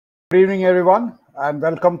Good evening, everyone, and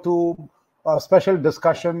welcome to a special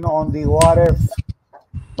discussion on the ORF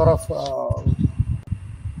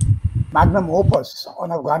magnum opus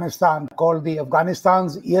on Afghanistan called the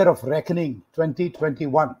Afghanistan's Year of Reckoning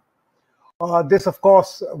 2021. This, of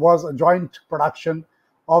course, was a joint production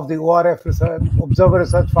of the ORF Observer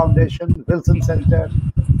Research Foundation, Wilson Center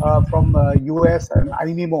from US, and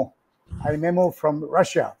IMEMO from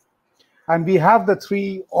Russia. And we have the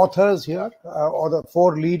three authors here, or the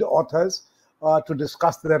four lead authors, to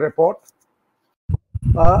discuss the report.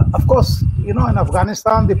 Of course, in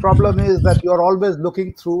Afghanistan, the problem is that you're always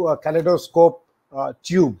looking through a kaleidoscope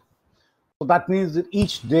tube. So that means that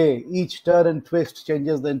each day, each turn and twist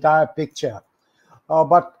changes the entire picture.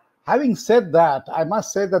 But having said that, I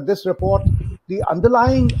must say that this report, the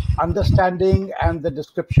underlying understanding and the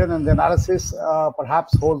description and the analysis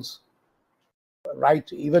perhaps holds right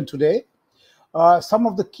even today. Some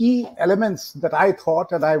of the key elements that I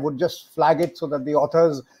thought, and I would just flag it so that the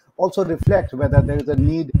authors also reflect whether there is a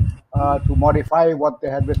need to modify what they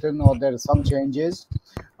had written or there are some changes.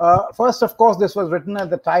 First, of course, this was written at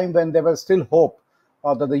the time when there was still hope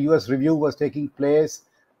that the US review was taking place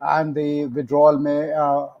and the withdrawal may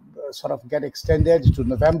sort of get extended to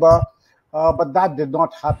November, but that did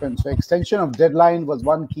not happen. So extension of deadline was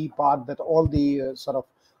one key part that all the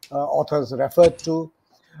authors referred to.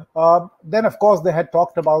 Then, of course, they had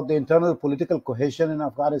talked about the internal political cohesion in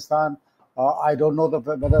Afghanistan. I don't know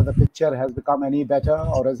whether the picture has become any better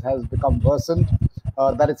or has become worsened.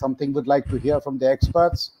 That is something we'd like to hear from the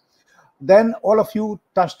experts. Then all of you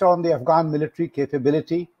touched on the Afghan military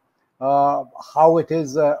capability, how it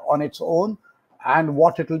is on its own, and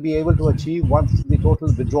what it will be able to achieve once the total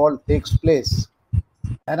withdrawal takes place.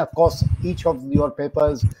 And of course, each of your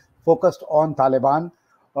papers focused on Taliban,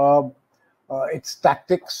 its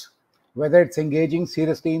tactics, whether it's engaging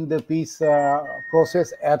seriously in the peace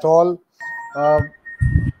process at all.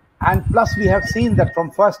 And plus, we have seen that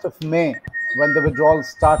from 1st of May, when the withdrawal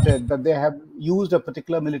started, that they have used a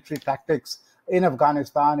particular military tactics in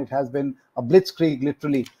Afghanistan. It has been a blitzkrieg,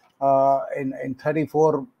 literally, in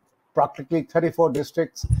practically 34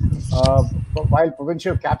 districts. While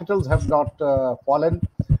provincial capitals have not fallen,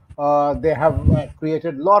 they have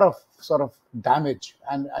created a lot of sort of damage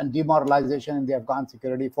and demoralization in the Afghan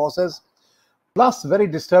security forces. Plus, very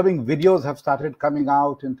disturbing videos have started coming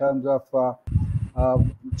out in terms of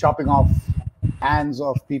chopping off hands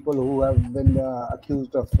of people who have been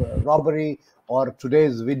accused of robbery, or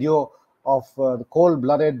today's video of the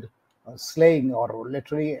cold-blooded slaying or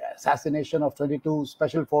literally assassination of 22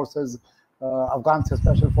 special forces, Afghan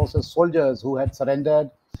special forces soldiers who had surrendered.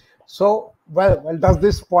 So, well, does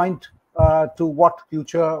this point to what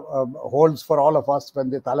future holds for all of us when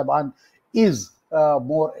the Taliban is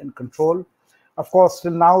more in control? Of course,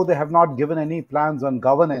 till now, they have not given any plans on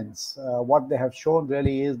governance. What they have shown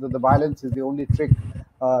really is that the violence is the only trick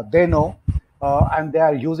they know, and they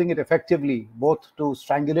are using it effectively, both to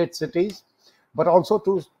strangulate cities, but also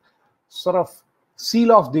to sort of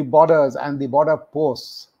seal off the borders and the border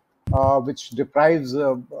posts, which deprives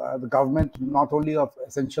the government not only of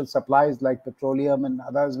essential supplies like petroleum and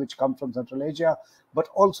others which come from Central Asia, but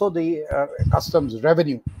also the customs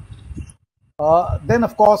revenue. Then,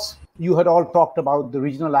 of course, you had all talked about the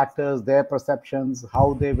regional actors, their perceptions,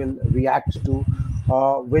 how they will react to.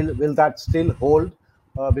 Will that still hold?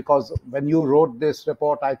 Because when you wrote this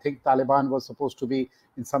report, I think Taliban was supposed to be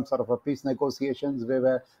in some sort of a peace negotiations. We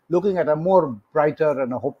were looking at a more brighter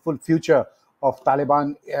and a hopeful future of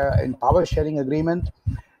Taliban in power sharing agreement.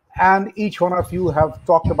 And each one of you have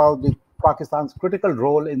talked about Pakistan's critical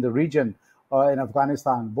role in the region in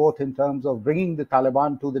Afghanistan, both in terms of bringing the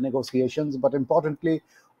Taliban to the negotiations, but importantly,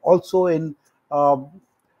 also in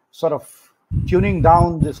sort of tuning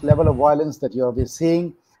down this level of violence that you're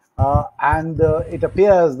seeing. And it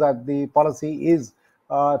appears that the policy is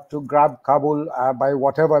to grab Kabul by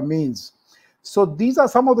whatever means. So these are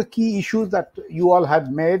some of the key issues that you all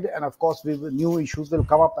had made. And of course, new issues will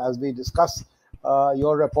come up as we discuss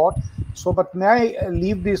your report. So, but may I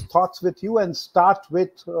leave these thoughts with you and start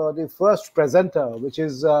with the first presenter, which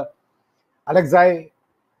is Alexey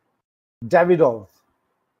Davydov.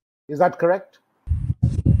 Is that correct?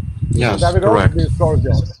 Yes, Davydov, correct. the floor is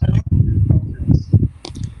yours.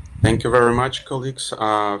 Thank you very much, colleagues.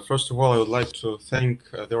 First of all, I would like to thank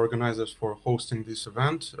the organizers for hosting this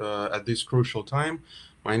event at this crucial time.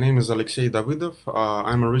 My name is Alexey Davydov.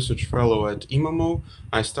 I'm a research fellow at IMEMO.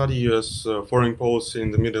 I study US foreign policy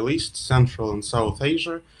in the Middle East, Central and South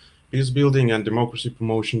Asia, peace building and democracy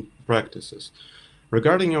promotion practices.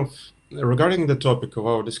 Regarding the topic of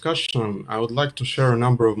our discussion, I would like to share a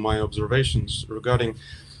number of my observations regarding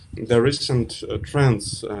the recent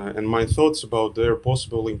trends and my thoughts about their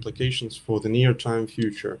possible implications for the near-time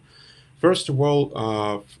future. First of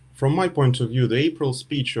all, from my point of view, the April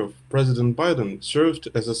speech of President Biden served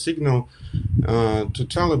as a signal to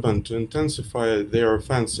Taliban to intensify their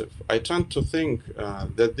offensive. I tend to think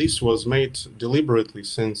that this was made deliberately,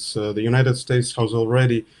 since the United States has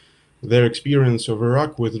already their experience of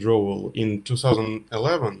Iraq withdrawal in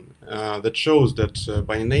 2011 that shows that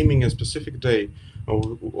by naming a specific day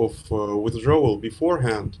of withdrawal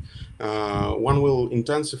beforehand, one will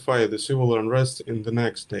intensify the civil unrest in the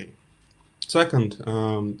next day. Second,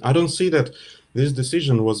 I don't see that this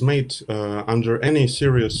decision was made under any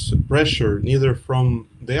serious pressure, neither from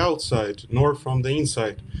the outside nor from the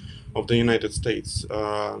inside of the United States.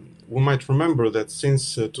 We might remember that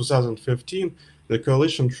since 2015, the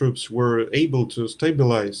coalition troops were able to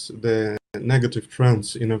stabilize the negative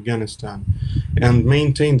trends in Afghanistan and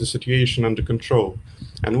maintain the situation under control.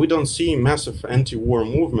 And we don't see massive anti-war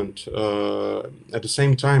movement at the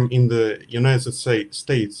same time in the United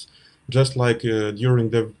States, just like during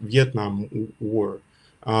the Vietnam War.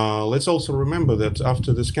 Let's also remember that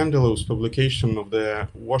after the scandalous publication of the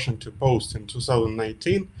Washington Post in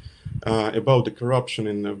 2019 about the corruption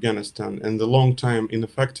in Afghanistan and the long-time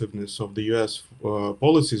ineffectiveness of the US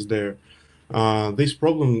policies there, this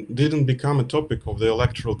problem didn't become a topic of the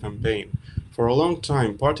electoral campaign. For a long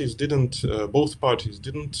time, both parties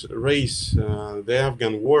didn't raise the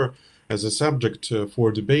Afghan war as a subject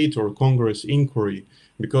for debate or Congress inquiry,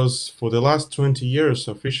 because for the last 20 years,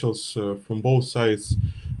 officials from both sides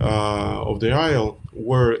of the aisle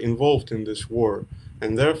were involved in this war,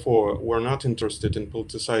 and therefore were not interested in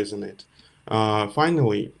politicizing it.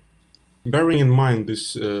 Finally, bearing in mind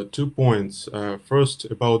these 2 points, first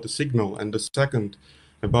about the signal and the second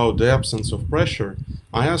about the absence of pressure,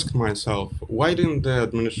 I asked myself, why didn't the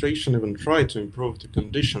administration even try to improve the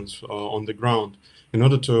conditions on the ground in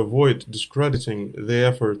order to avoid discrediting the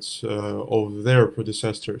efforts of their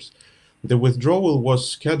predecessors? The withdrawal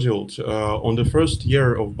was scheduled on the first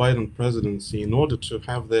year of Biden presidency in order to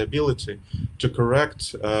have the ability to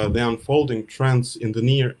correct the unfolding trends in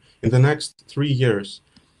the next 3 years.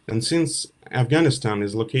 And since Afghanistan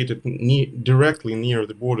is located directly near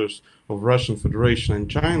the borders of Russian Federation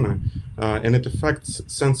and China, and it affects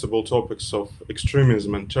sensible topics of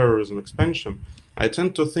extremism and terrorism expansion, I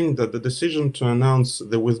tend to think that the decision to announce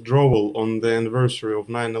the withdrawal on the anniversary of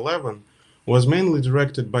 9/11 was mainly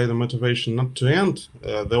directed by the motivation not to end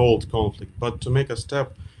the old conflict, but to make a step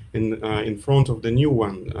in front of the new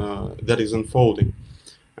one that is unfolding.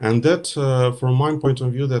 And that, from my point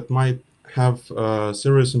of view, that might have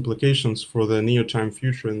serious implications for the near-time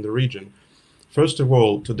future in the region. First of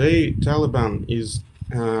all, today Taliban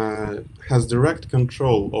has direct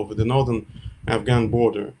control over the northern Afghan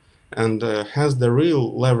border and has the real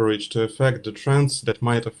leverage to affect the trends that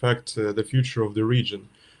might affect the future of the region.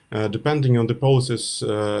 Depending on the policies,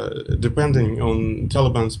 depending on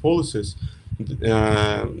Taliban's policies,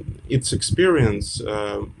 its experience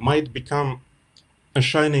might become a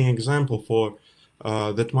shining example for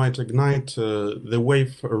that might ignite the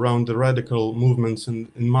wave around the radical movements in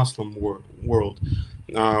Muslim world.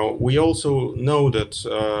 We also know that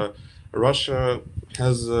Russia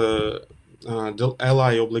has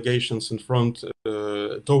ally obligations in front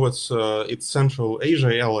towards its Central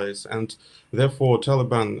Asia allies, and therefore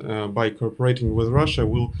Taliban, by cooperating with Russia,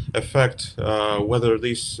 will affect whether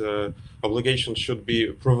these obligations should be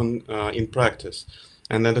proven in practice.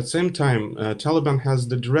 And at the same time, Taliban has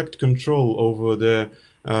the direct control over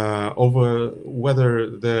whether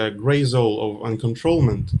the gray zone of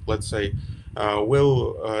uncontrolment, let's say,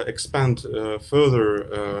 will expand further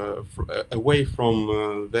away from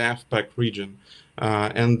the AFPAC region,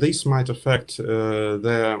 and this might affect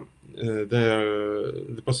the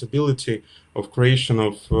possibility of creation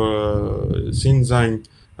of Xinjiang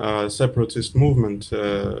separatist movement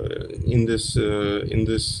in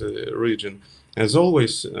this region. As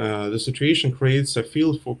always, the situation creates a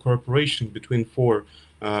field for cooperation between four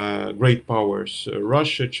great powers: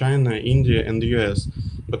 Russia, China, India, and the US.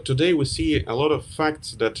 But today we see a lot of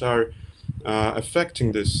facts that are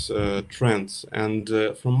affecting these trends. And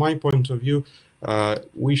from my point of view,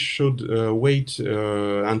 we should wait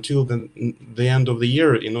until the end of the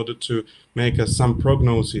year in order to make some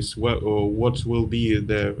prognosis what will be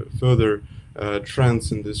the further trends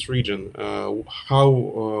in this region. How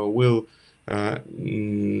will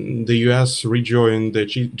the US rejoin the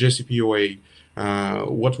JCPOA?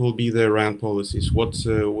 What will be their Iran policies? What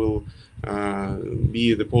will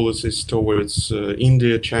be the policies towards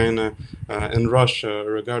India, China, and Russia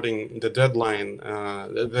regarding the deadline,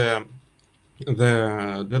 the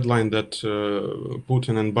the deadline that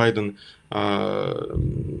Putin and Biden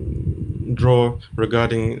draw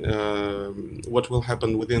regarding what will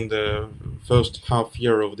happen within the first half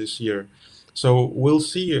year of this year. So we'll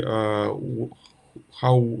see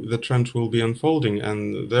how the trend will be unfolding,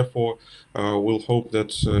 and therefore we'll hope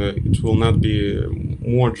that it will not be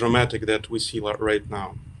more dramatic that we see right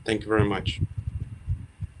now. Thank you very much.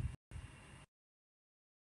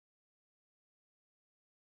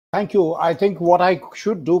 Thank you. I think what I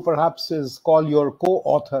should do perhaps is call your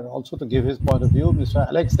co-author also to give his point of view, Mr.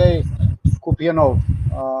 Alexey Kupriyanov.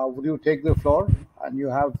 Would you take the floor? And you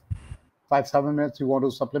have 5-7 minutes. You want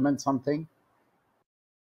to supplement something?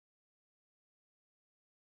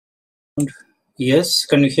 Yes,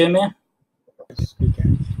 can you hear me? Yes, we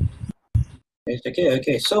can. Yes,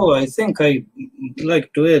 okay. So I think I'd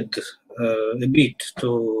like to add a bit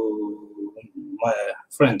to my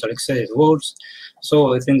friend Alexey's words.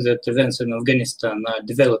 So I think that events in Afghanistan are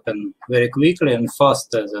developing very quickly and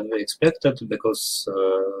faster than we expected, because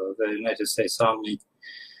the United States Army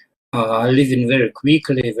are living very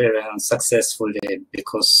quickly, very unsuccessfully,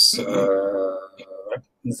 because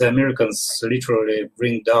the Americans literally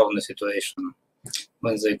bring down the situation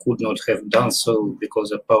when they could not have done so,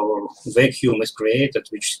 because a power vacuum is created,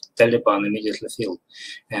 which Taliban immediately fill.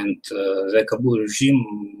 And the Kabul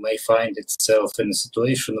regime may find itself in a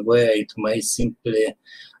situation where it may simply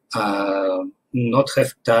not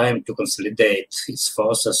have time to consolidate its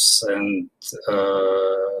forces and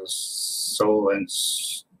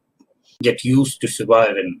get used to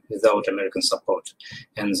surviving without American support.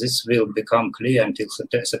 And this will become clear until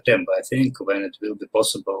September, I think, when it will be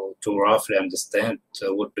possible to roughly understand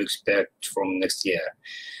what to expect from next year.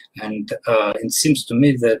 And it seems to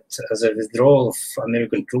me that the withdrawal of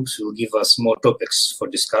American troops will give us more topics for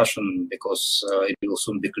discussion, because it will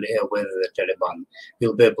soon be clear whether the Taliban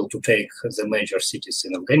will be able to take the major cities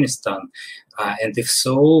in Afghanistan. And if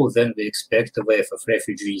so, then we expect a wave of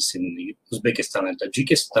refugees in Uzbekistan and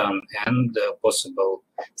Tajikistan, and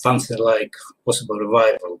something like possible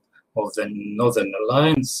revival of the Northern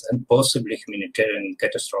Alliance, and possibly humanitarian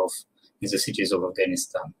catastrophe in the cities of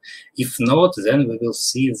Afghanistan. If not, then we will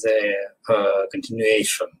see the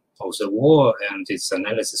continuation of the war, and its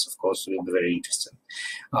analysis, of course, will be very interesting.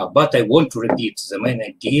 But I want to repeat the main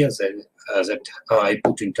idea that I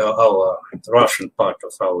put into our Russian part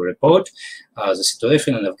of our report. The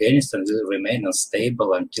situation in Afghanistan will remain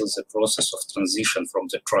unstable until the process of transition from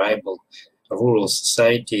the tribal rural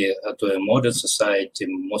society to a modern society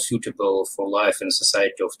more suitable for life in a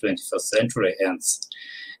society of 21st century ends.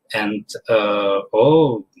 And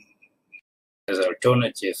as an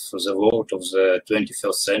alternative, the world of the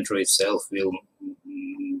 21st century itself will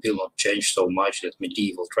not change so much that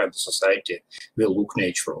medieval tribal society will look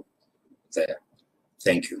natural there.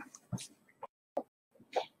 Thank you.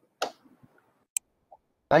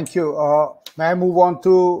 Thank you. May I move on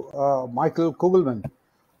to Michael Kugelman?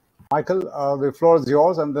 Michael, the floor is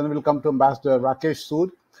yours, and then we'll come to Ambassador Rakesh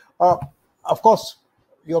Sood. Of course,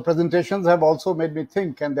 your presentations have also made me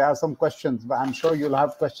think, and there are some questions, but I'm sure you'll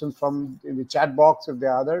have questions in the chat box if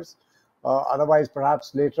there are others. Otherwise,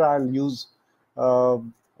 perhaps later I'll use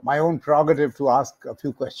my own prerogative to ask a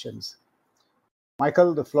few questions.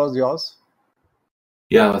 Michael, the floor is yours.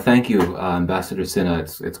 Yeah, well, thank you, Ambassador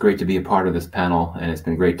Sinha. It's great to be a part of this panel, and it's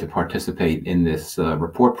been great to participate in this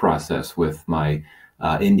report process with my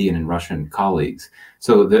Indian and Russian colleagues.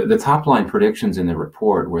 So the top line predictions in the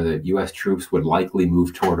report were that U.S. troops would likely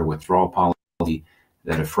move toward a withdrawal policy,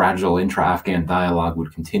 that a fragile intra-Afghan dialogue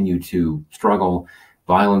would continue to struggle,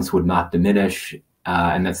 violence would not diminish,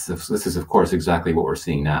 and this is, of course, exactly what we're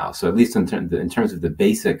seeing now. So at least in terms of the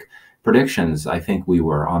basic predictions, I think we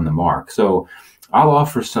were on the mark. So I'll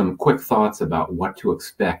offer some quick thoughts about what to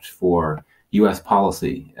expect for U.S.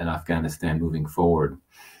 policy in Afghanistan moving forward.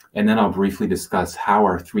 And then I'll briefly discuss how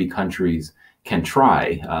our three countries can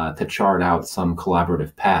try to chart out some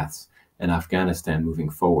collaborative paths in Afghanistan moving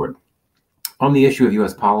forward. On the issue of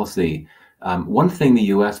U.S. policy, one thing the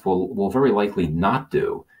U.S. will very likely not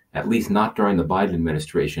do, at least not during the Biden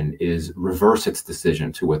administration, is reverse its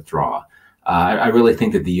decision to withdraw. I really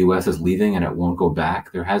think that the U.S. is leaving and it won't go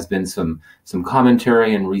back. There has been some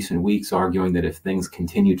commentary in recent weeks arguing that if things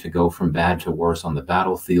continue to go from bad to worse on the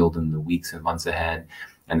battlefield in the weeks and months ahead,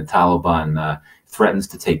 and the Taliban threatens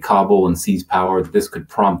to take Kabul and seize power, this could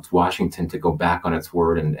prompt Washington to go back on its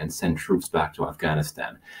word and send troops back to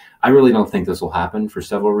Afghanistan. I really don't think this will happen for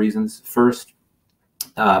several reasons. First,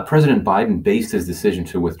 President Biden based his decision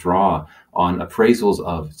to withdraw on appraisals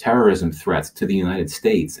of terrorism threats to the United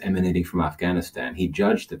States emanating from Afghanistan. He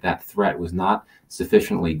judged that that threat was not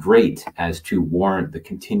sufficiently great as to warrant the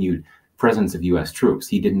continued presence of U.S. troops.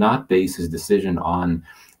 He did not base his decision on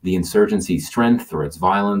the insurgency's strength or its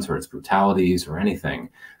violence or its brutalities or anything.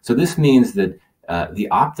 So this means that the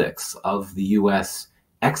optics of the U.S.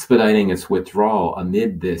 expediting its withdrawal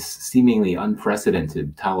amid this seemingly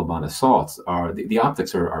unprecedented Taliban assaults the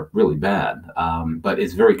optics are really bad, but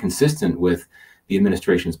it's very consistent with the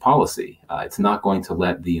administration's policy. It's not going to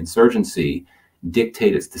let the insurgency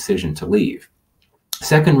dictate its decision to leave.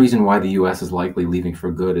 Second reason why the U.S. is likely leaving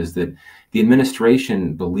for good is that the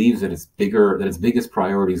administration believes that its biggest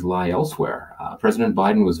priorities lie elsewhere. President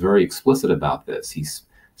Biden was very explicit about this. He's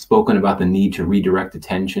spoken about the need to redirect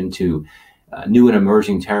attention to new and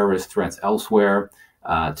emerging terrorist threats elsewhere,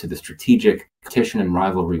 to the strategic competition and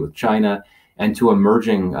rivalry with China, and to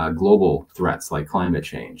emerging global threats like climate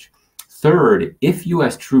change. Third, if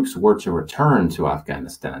U.S. troops were to return to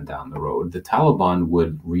Afghanistan down the road, the Taliban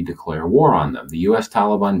would redeclare war on them. The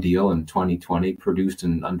U.S.-Taliban deal in 2020 produced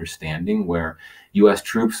an understanding where U.S.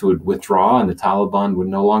 troops would withdraw and the Taliban would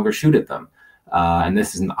no longer shoot at them. And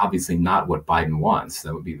this is obviously not what Biden wants.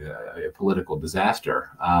 That would be a political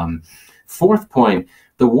disaster. Fourth point,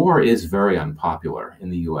 the war is very unpopular in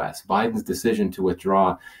the U.S. Biden's decision to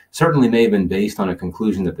withdraw certainly may have been based on a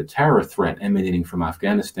conclusion that the terror threat emanating from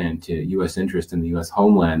Afghanistan to U.S. interest in the U.S.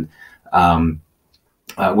 homeland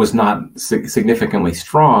was not significantly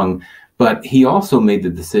strong, but he also made the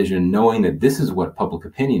decision knowing that this is what public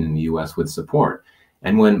opinion in the U.S. would support.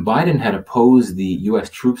 And when Biden had opposed the U.S.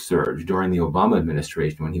 troop surge during the Obama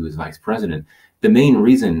administration when he was vice president, the main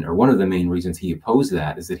reason, or one of the main reasons he opposed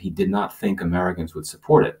that, is that he did not think Americans would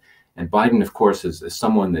support it. And Biden, of course, is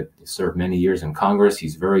someone that served many years in Congress.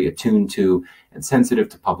 He's very attuned to and sensitive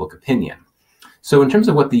to public opinion. So in terms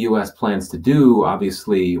of what the U.S. plans to do,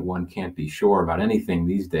 obviously one can't be sure about anything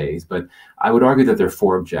these days, but I would argue that there are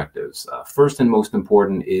four objectives. First and most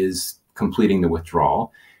important is completing the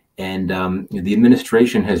withdrawal. And the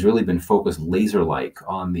administration has really been focused laser-like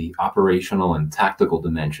on the operational and tactical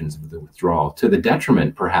dimensions of the withdrawal, to the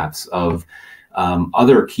detriment, perhaps, of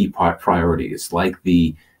other key priorities, like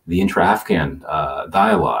the intra-Afghan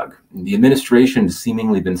dialogue. The administration has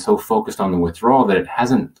seemingly been so focused on the withdrawal that it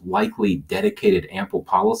hasn't likely dedicated ample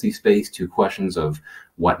policy space to questions of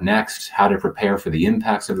what next, how to prepare for the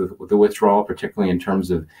impacts of the withdrawal, particularly in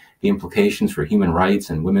terms of the implications for human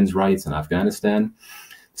rights and women's rights in Afghanistan.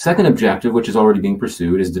 Second objective, which is already being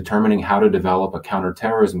pursued, is determining how to develop a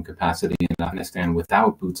counterterrorism capacity in Afghanistan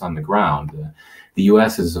without boots on the ground. The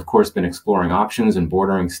U.S. has, of course, been exploring options in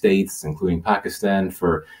bordering states, including Pakistan,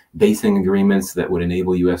 for basing agreements that would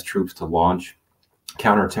enable U.S. troops to launch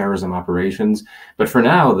counterterrorism operations. But for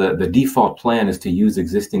now, the default plan is to use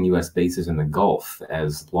existing U.S. bases in the Gulf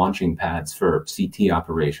as launching pads for CT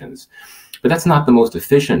operations. But that's not the most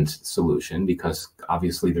efficient solution, because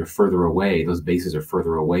obviously they're further away. Those bases are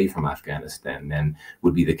further away from Afghanistan than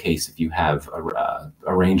would be the case if you have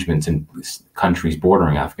arrangements in countries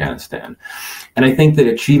bordering Afghanistan. And I think that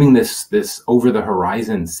achieving this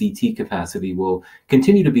over-the-horizon CT capacity will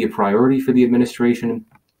continue to be a priority for the administration,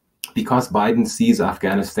 because Biden sees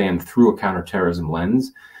Afghanistan through a counterterrorism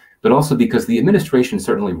lens, but also because the administration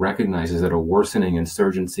certainly recognizes that a worsening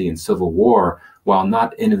insurgency and civil war, while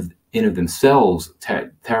not in of themselves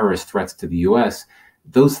terrorist threats to the U.S.,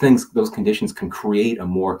 those conditions can create a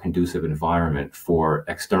more conducive environment for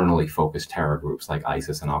externally focused terror groups like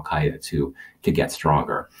ISIS and Al-Qaeda to get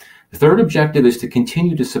stronger. The third objective is to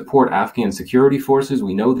continue to support Afghan security forces.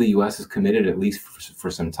 We know the U.S. is committed, at least for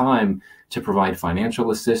some time, to provide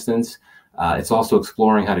financial assistance. It's also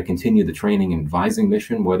exploring how to continue the training and advising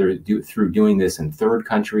mission, whether through doing this in third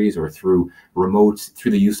countries or through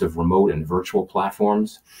the use of remote and virtual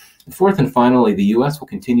platforms. And fourth and finally, the U.S. will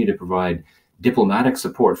continue to provide diplomatic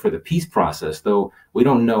support for the peace process, though we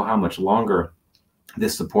don't know how much longer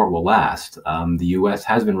this support will last. The U.S.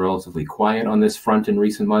 has been relatively quiet on this front in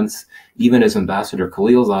recent months, even as Ambassador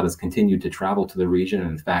Khalilzad has continued to travel to the region.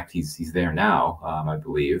 And in fact, he's there now, I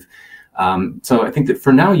believe. So I think that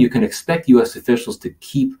for now, you can expect U.S. officials to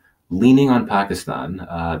keep leaning on Pakistan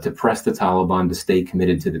to press the Taliban to stay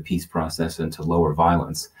committed to the peace process and to lower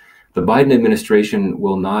violence. The Biden administration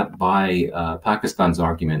will not buy Pakistan's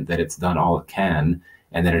argument that it's done all it can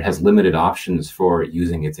and that it has limited options for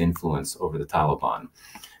using its influence over the Taliban.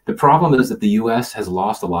 The problem is that the U.S. has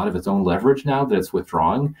lost a lot of its own leverage now that it's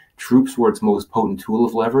withdrawing. Troops were its most potent tool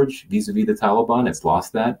of leverage vis-a-vis the Taliban. It's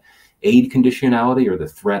lost that. Aid conditionality, or the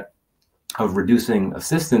threat of reducing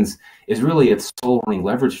assistance, is really its sole running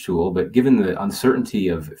leverage tool. But given the uncertainty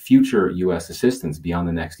of future U.S. assistance beyond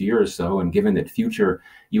the next year or so, and given that future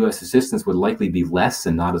U.S. assistance would likely be less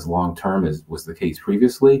and not as long-term as was the case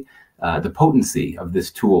previously, the potency of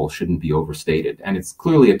this tool shouldn't be overstated. And it's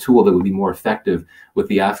clearly a tool that would be more effective with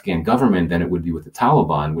the Afghan government than it would be with the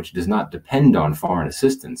Taliban, which does not depend on foreign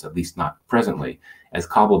assistance, at least not presently, as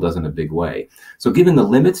Kabul does in a big way. So given the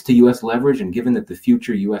limits to U.S. leverage, and given that the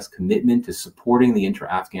future U.S. commitment to supporting the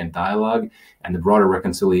inter-Afghan dialogue and the broader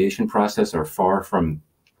reconciliation process are far from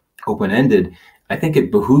open-ended, I think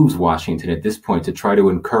it behooves Washington at this point to try to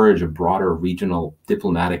encourage a broader regional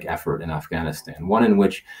diplomatic effort in Afghanistan, one in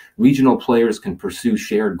which regional players can pursue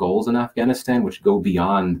shared goals in Afghanistan which go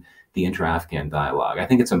beyond the inter-Afghan dialogue. I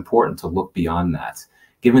think it's important to look beyond that,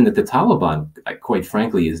 given that the Taliban, quite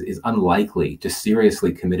frankly, is unlikely to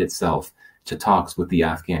seriously commit itself to talks with the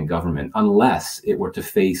Afghan government unless it were to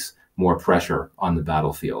face more pressure on the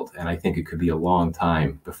battlefield. And I think it could be a long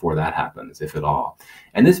time before that happens, if at all.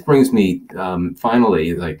 And this brings me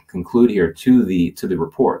finally, as I conclude here, to the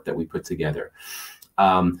report that we put together.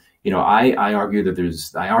 I argue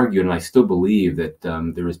that I argue and I still believe that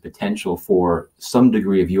there is potential for some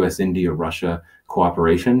degree of US-India-Russia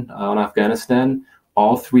cooperation on Afghanistan.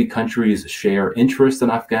 All three countries share interest in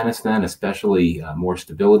Afghanistan, especially more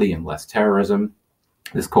stability and less terrorism.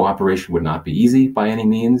 This cooperation would not be easy by any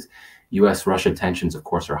means. US-Russia tensions, of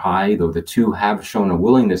course, are high, though the two have shown a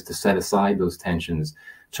willingness to set aside those tensions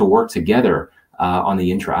to work together on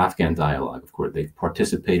the intra-Afghan dialogue. Of course, they've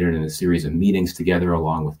participated in a series of meetings together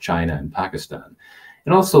along with China and Pakistan.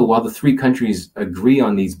 And also, while the three countries agree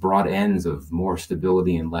on these broad ends of more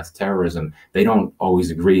stability and less terrorism, they don't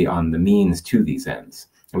always agree on the means to these ends.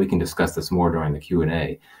 And we can discuss this more during the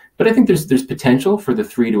Q&A. But I think there's potential for the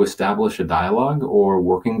three to establish a dialogue or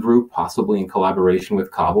working group, possibly in collaboration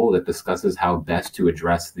with Kabul, that discusses how best to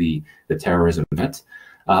address the terrorism threat.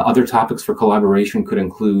 Other topics for collaboration could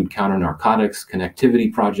include counter-narcotics,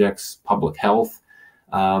 connectivity projects, public health.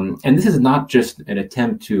 And this is not just an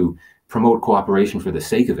attempt to promote cooperation for the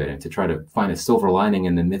sake of it and to try to find a silver lining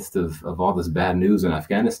in the midst of all this bad news in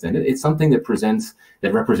Afghanistan. It's something that represents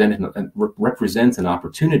an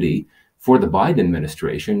opportunity for the Biden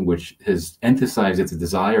administration, which has emphasized its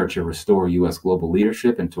desire to restore U.S. global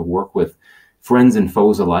leadership and to work with friends and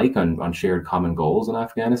foes alike on shared common goals in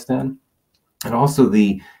Afghanistan. And also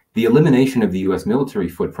the elimination of the U.S. military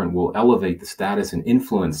footprint will elevate the status and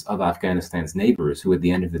influence of Afghanistan's neighbors, who at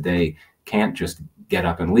the end of the day can't just get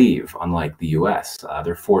up and leave, unlike the U.S.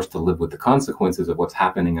 They're forced to live with the consequences of what's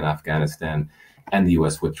happening in Afghanistan and the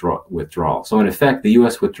U.S. withdrawal. So in effect, the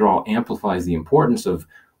U.S. withdrawal amplifies the importance of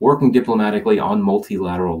working diplomatically on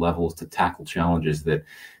multilateral levels to tackle challenges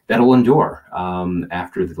that'll endure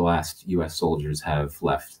after the last U.S. soldiers have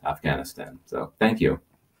left Afghanistan. So thank you.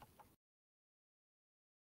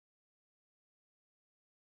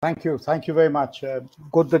 Thank you. Thank you very much.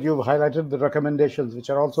 Good that you've highlighted the recommendations, which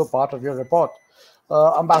are also part of your report.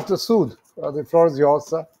 Ambassador Sood, the floor is yours,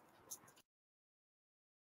 sir.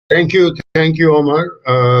 Thank you. Thank you, Omar.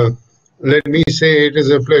 Let me say it is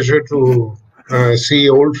a pleasure to see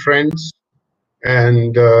old friends,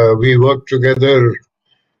 and we worked together,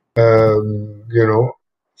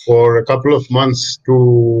 for a couple of months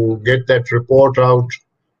to get that report out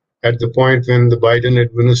at the point when the Biden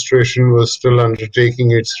administration was still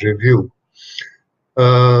undertaking its review.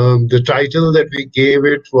 The title that we gave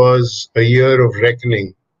it was A Year of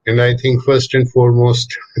Reckoning. And I think first and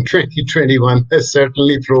foremost, 2021 has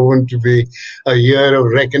certainly proven to be a year of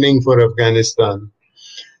reckoning for Afghanistan.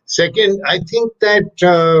 Second, I think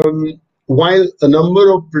that while a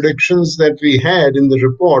number of predictions that we had in the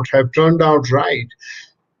report have turned out right,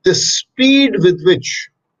 the speed with which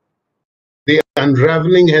the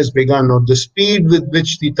unraveling has begun, or the speed with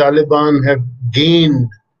which the Taliban have gained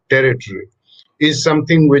territory, is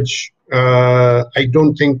something which I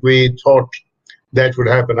don't think we thought that would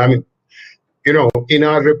happen. I mean, in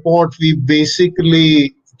our report, we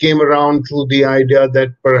basically came around to the idea that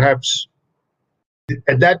perhaps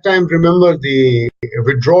at that time, remember, the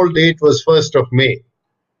withdrawal date was 1st of May.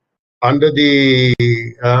 Under the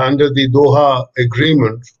Doha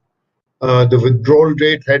agreement, the withdrawal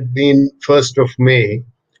date had been 1st of May,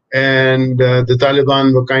 and the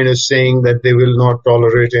Taliban were kind of saying that they will not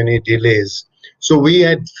tolerate any delays. So we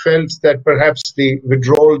had felt that perhaps the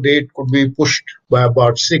withdrawal date could be pushed by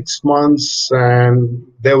about 6 months, and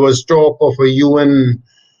there was talk of a UN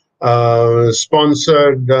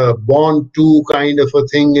sponsored Bond 2 kind of a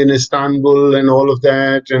thing in Istanbul and all of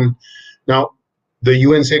that. And now the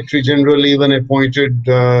UN Secretary General even appointed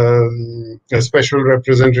a special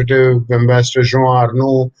representative, Ambassador Jean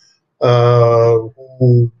Arnaud,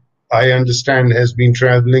 who I understand has been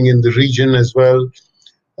traveling in the region as well.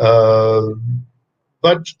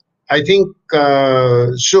 But I think,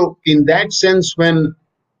 so in that sense, when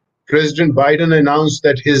President Biden announced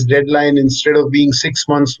that his deadline, instead of being 6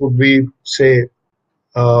 months, would be, say,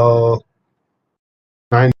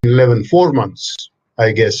 9/11, 4 months,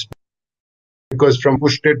 I guess, because Trump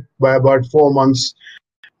pushed it by about 4 months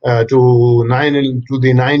to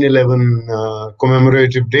the 9/11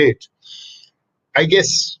 commemorative date. I guess,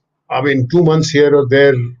 I mean, 2 months here or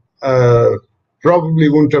there probably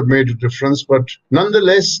wouldn't have made a difference, but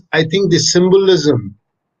nonetheless, I think the symbolism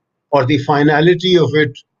or the finality of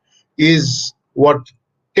it is what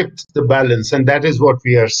tipped the balance, and that is what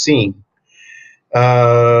we are seeing.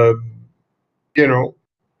 You know,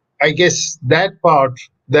 I guess that part,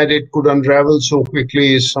 that it could unravel so quickly,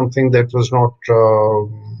 is something that was not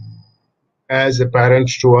as apparent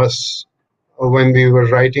to us when we were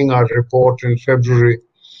writing our report in February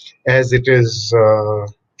as it is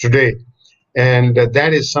today. And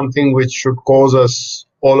that is something which should cause us,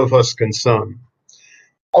 all of us, concern.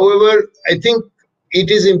 However, I think it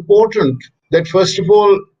is important that, first of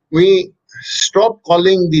all, we stop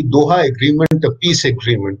calling the Doha Agreement a peace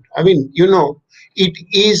agreement. I mean, you know, it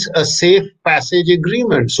is a safe passage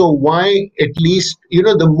agreement. So why, at least, you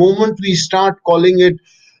know, the moment we start calling it,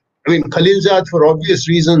 I mean, Khalilzad, for obvious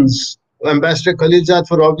reasons, Ambassador Khalilzad,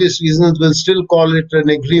 for obvious reasons, will still call it an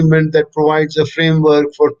agreement that provides a framework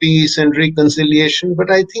for peace and reconciliation. But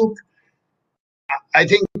I think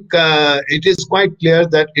it is quite clear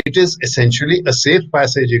that it is essentially a safe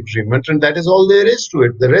passage agreement, and that is all there is to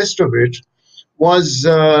it. The rest of it was,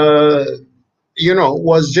 you know,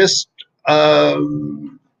 was just,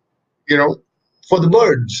 you know, for the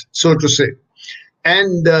birds, so to say.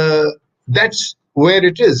 And that's where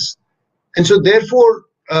it is. And so therefore,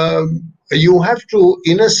 you have to,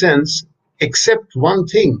 in a sense, accept one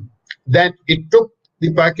thing, that it took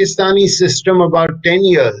the Pakistani system about 10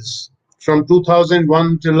 years, from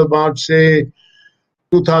 2001 till about, say,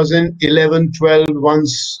 2011-12,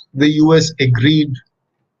 once the US agreed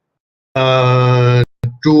for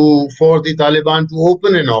the Taliban to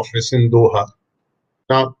open an office in Doha.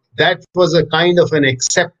 Now, that was a kind of an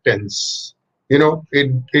acceptance. You know,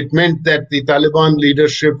 it meant that the Taliban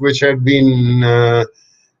leadership, which had been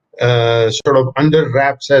sort of under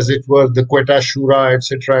wraps, as it were, the Quetta Shura,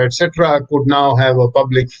 etc., could now have a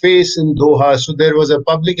public face in Doha. So there was a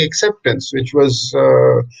public acceptance, which was,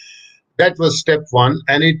 that was step one.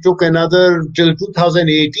 And it took another till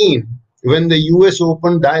 2018, when the US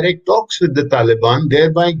opened direct talks with the Taliban,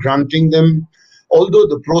 thereby granting them, although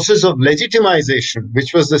the process of legitimization,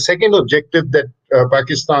 which was the second objective that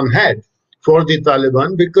Pakistan had for the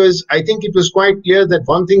Taliban, because I think it was quite clear that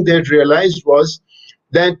one thing they had realized was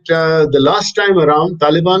that the last time around,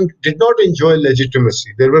 Taliban did not enjoy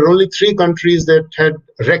legitimacy. There were only 3 countries that had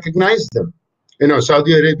recognized them, you know,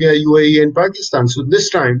 Saudi Arabia, UAE, and Pakistan. So this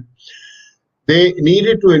time, they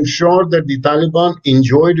needed to ensure that the Taliban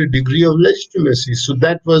enjoyed a degree of legitimacy. So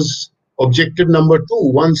that was objective number 2,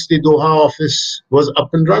 once the Doha office was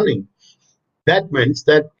up and running. That meant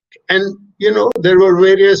that, and you know, there were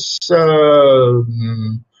various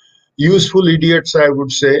useful idiots, I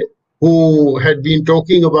would say, who had been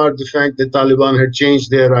talking about the fact that Taliban had changed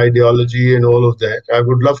their ideology and all of that. I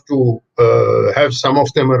would love to have some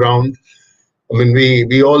of them around. I mean,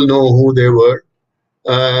 we all know who they were,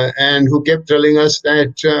 and who kept telling us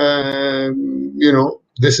that, you know,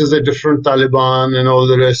 this is a different Taliban and all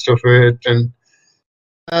the rest of it.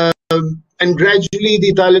 And gradually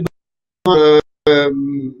the Taliban,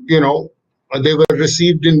 you know, they were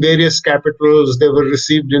received in various capitals, they were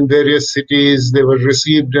received in various cities, they were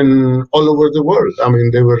received in all over the world. I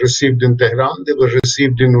mean, they were received in Tehran, they were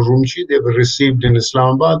received in Urumqi, they were received in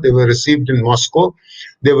Islamabad, they were received in Moscow,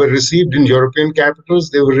 they were received in European capitals,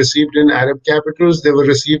 they were received in Arab capitals, they were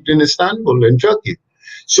received in Istanbul, in Turkey.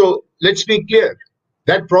 So let's be clear,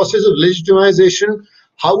 that process of legitimization,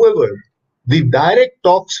 however, the direct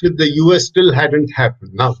talks with the US still hadn't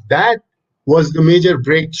happened. Now, that was the major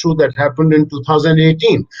breakthrough that happened in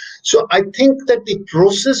 2018. So I think that the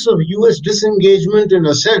process of US disengagement, in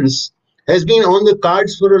a sense, has been on the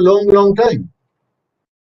cards for a long, long time.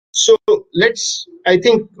 So I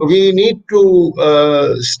think we need to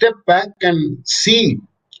step back and see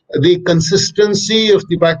the consistency of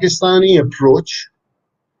the Pakistani approach.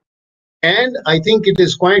 And I think it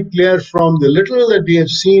is quite clear from the little that we have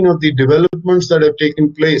seen of the developments that have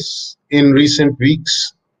taken place in recent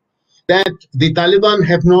weeks, that the Taliban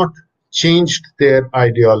have not changed their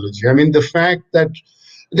ideology. I mean, the fact that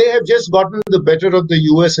they have just gotten the better of the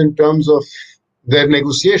US in terms of their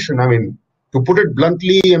negotiation. I mean, to put it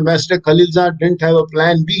bluntly, Ambassador Khalilzad didn't have a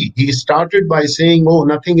plan B. He started by saying, oh,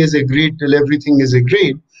 nothing is agreed till everything is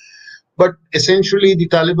agreed. But essentially, the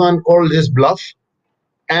Taliban called his bluff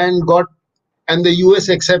and got and the US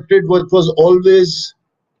accepted what was always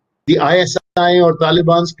the ISI or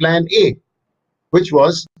Taliban's plan A, which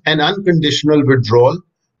was an unconditional withdrawal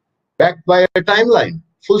backed by a timeline,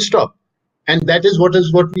 full stop. And that is what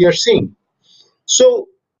we are seeing. So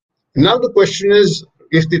now the question is,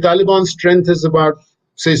 if the Taliban strength is about,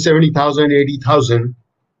 say, 70,000, 80,000,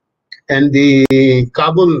 and the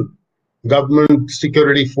Kabul government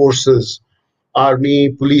security forces, army,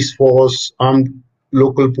 police force, armed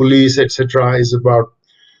local police, etc., is about,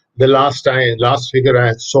 the last figure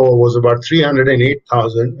I saw was about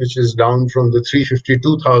 308,000, which is down from the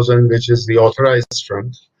 352,000, which is the authorized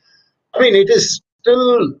strength. I mean, it is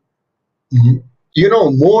still,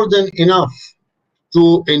 more than enough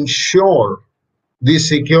to ensure the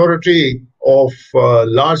security of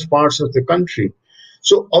large parts of the country.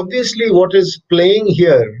 So obviously what is playing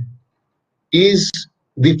here is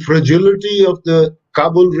the fragility of the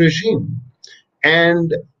Kabul regime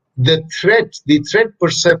and the threat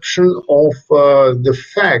perception of the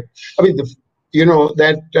fact, I mean,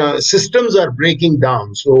 that systems are breaking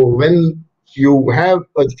down. So when you have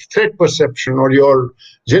a threat perception, or your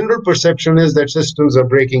general perception is that systems are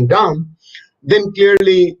breaking down, then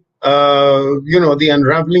clearly, the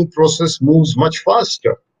unraveling process moves much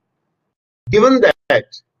faster. Given that,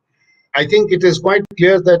 I think it is quite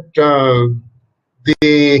clear that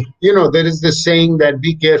there is this saying that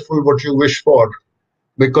be careful what you wish for,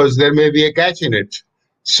 because there may be a catch in it.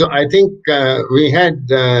 So I think we had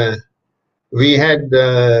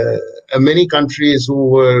many countries who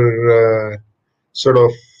were sort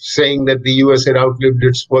of saying that the US had outlived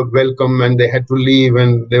its welcome and they had to leave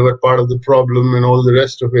and they were part of the problem and all the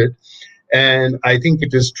rest of it. And I think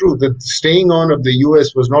it is true that staying on of the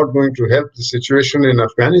US was not going to help the situation in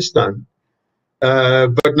Afghanistan.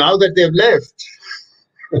 But now that they've left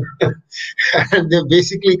and they've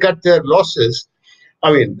basically cut their losses,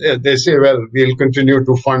 I mean, they say, well, we'll continue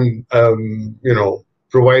to fund,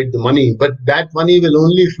 provide the money, but that money will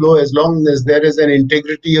only flow as long as there is an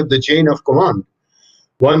integrity of the chain of command.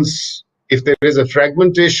 Once, if there is a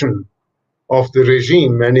fragmentation of the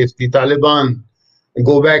regime, and if the Taliban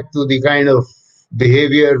go back to the kind of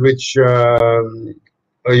behavior which,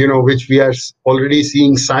 which we are already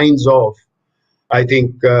seeing signs of, I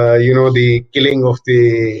think, the killing of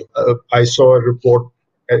I saw a report,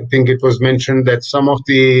 I think it was mentioned that some of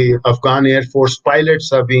the Afghan Air Force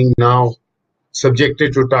pilots are being now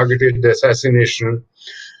subjected to targeted assassination.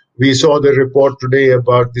 We saw the report today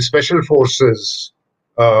about the special forces,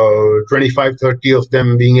 25, 30 of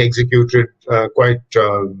them being executed quite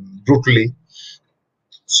brutally.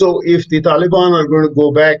 So if the Taliban are going to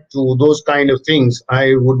go back to those kind of things,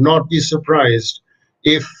 I would not be surprised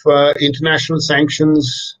if international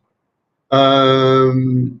sanctions,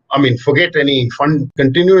 forget any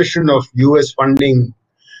continuation of US funding,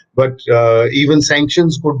 but even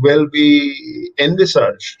sanctions could well be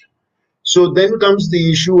envisaged. So then comes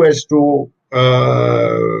the issue as to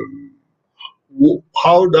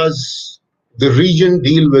how does the region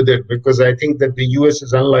deal with it? Because I think that the US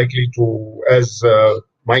is unlikely to, as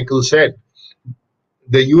Michael said,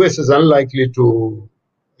 the US is unlikely to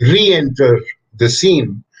re-enter the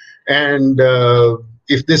scene. And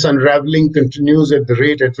if this unraveling continues at the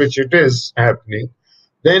rate at which it is happening,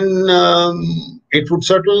 then it would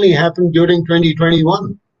certainly happen during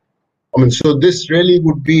 2021. I mean, so this really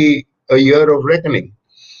would be a year of reckoning.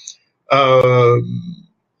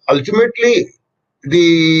 Ultimately,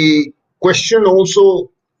 the question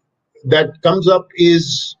also that comes up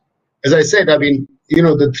is, as I said, I mean,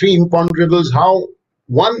 the three imponderables, how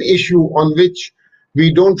one issue on which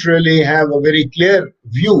we don't really have a very clear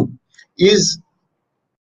view is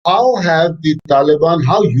how have the Taliban,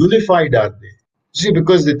 how unified are they? See,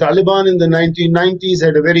 because the Taliban in the 1990s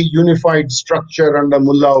had a very unified structure under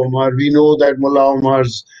Mullah Omar. We know that Mullah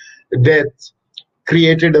Omar's death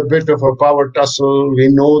created a bit of a power tussle. We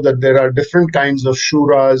know that there are different kinds of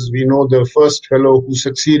shuras. We know the first fellow who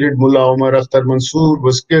succeeded Mullah Omar, Akhtar Mansour,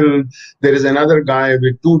 was killed. There is another guy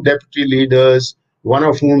with two deputy leaders, one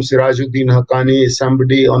of whom, Sirajuddin Haqqani, is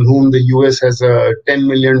somebody on whom the US has a $10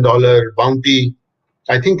 million bounty.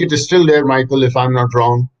 I think it is still there, Michael, if I'm not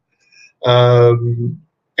wrong.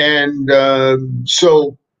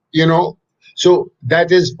 So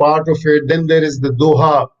that is part of it. Then there is the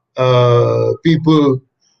Doha people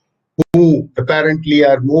who apparently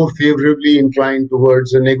are more favorably inclined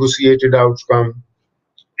towards a negotiated outcome.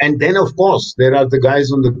 And then, of course, there are the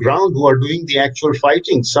guys on the ground who are doing the actual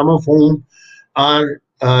fighting, some of whom are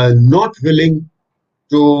not willing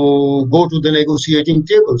to go to the negotiating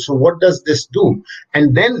table. So what does this do?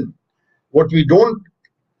 And then what we don't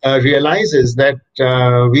realize is that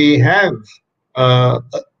we have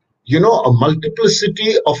a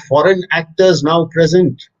multiplicity of foreign actors now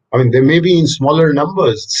present. I mean, they may be in smaller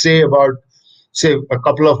numbers, say a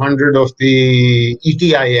couple of hundred of the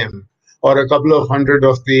ETIM, or a couple of hundred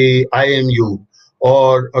of the IMU,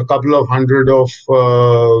 or a couple of hundred of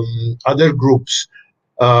other groups,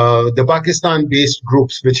 the Pakistan-based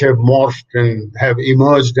groups which have morphed and have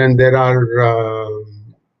emerged, and there are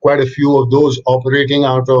quite a few of those operating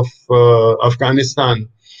out of Afghanistan.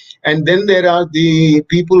 And then there are the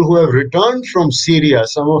people who have returned from Syria,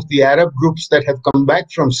 some of the Arab groups that have come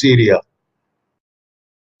back from Syria.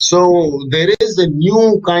 So there is a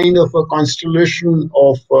new kind of a constellation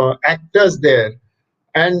of actors there.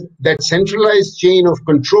 And that centralized chain of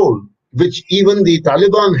control, which even the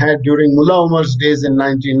Taliban had during Mullah Omar's days in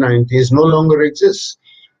 1990s, no longer exists.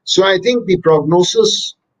 So I think the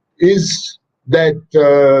prognosis is that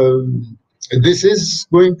this is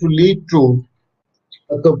going to lead to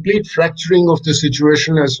a complete fracturing of the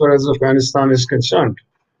situation as far as Afghanistan is concerned.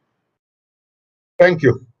 Thank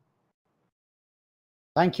you.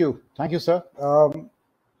 Thank you. Thank you, sir.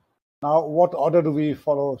 Now, what order do we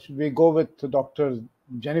follow? Should we go with Dr.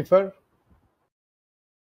 Jennifer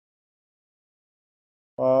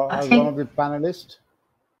as one of the panelists?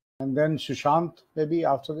 And then Sushant, maybe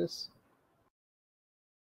after this?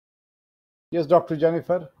 Yes, Dr.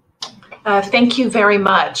 Jennifer. Thank you very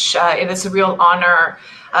much. It is a real honor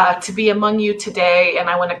to be among you today, and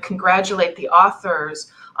I want to congratulate the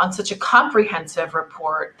authors on such a comprehensive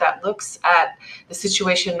report that looks at the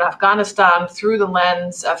situation in Afghanistan through the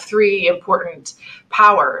lens of three important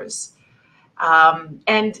powers.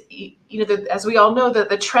 And as we all know,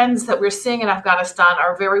 the trends that we're seeing in Afghanistan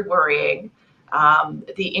are very worrying.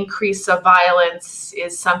 The increase of violence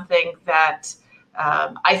is something that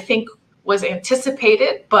I think was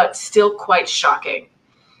anticipated, but still quite shocking.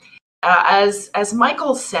 As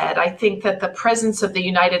Michael said, I think that the presence of the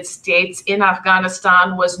United States in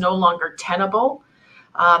Afghanistan was no longer tenable.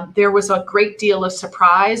 There was a great deal of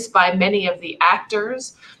surprise by many of the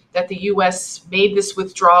actors that the U.S. made this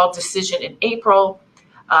withdrawal decision in April.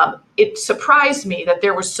 It surprised me that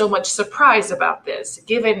there was so much surprise about this,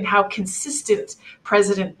 given how consistent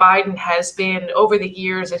President Biden has been over the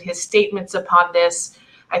years in his statements upon this.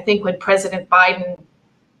 I think when President Biden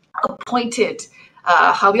appointed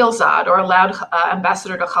Khalilzad, or allowed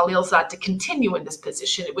Ambassador to Khalilzad to continue in this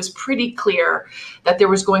position, it was pretty clear that there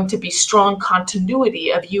was going to be strong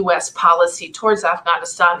continuity of U.S. policy towards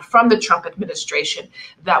Afghanistan from the Trump administration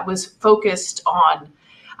that was focused on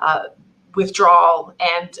withdrawal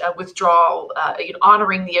and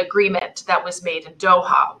honoring the agreement that was made in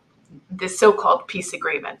Doha, this so-called peace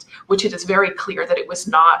agreement, which it is very clear that it was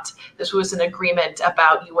not. This was an agreement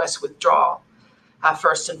about U.S. withdrawal,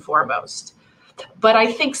 first and foremost. But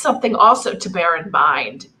I think something also to bear in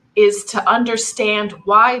mind is to understand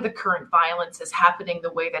why the current violence is happening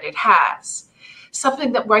the way that it has.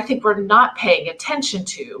 Something that I think we're not paying attention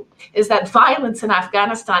to is that violence in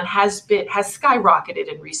Afghanistan has skyrocketed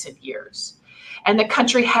in recent years, and the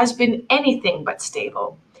country has been anything but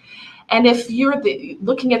stable. And if you're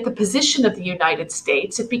looking at the position of the United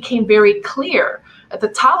States, it became very clear that the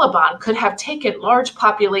Taliban could have taken large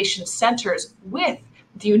population centers with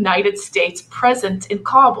the United States present in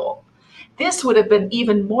Kabul. This would have been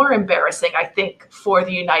even more embarrassing, I think, for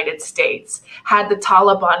the United States had the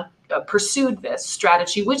Taliban pursued this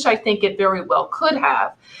strategy, which I think it very well could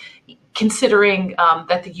have, considering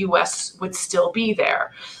that the U.S. would still be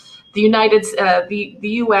there. The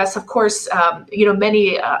U.S., of course,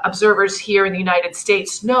 many observers here in the United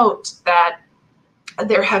States note that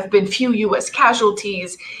there have been few U.S.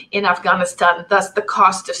 casualties in Afghanistan, thus the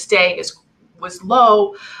cost of staying was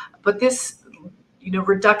low. But this,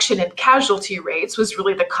 reduction in casualty rates was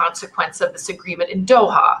really the consequence of this agreement in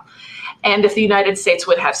Doha. And if the United States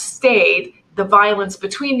would have stayed, the violence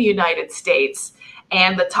between the United States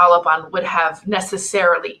and the Taliban would have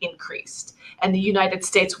necessarily increased. And the United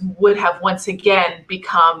States would have once again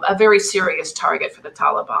become a very serious target for the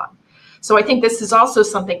Taliban. So I think this is also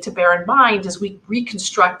something to bear in mind as we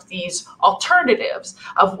reconstruct these alternatives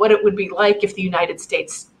of what it would be like if the United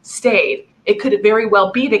States stayed. It could very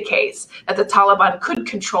well be the case that the Taliban could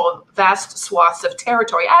control vast swaths of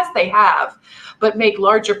territory, as they have, but make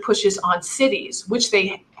larger pushes on cities, which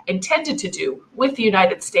they intended to do with the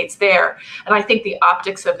United States there. And I think the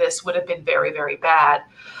optics of this would have been very, very bad.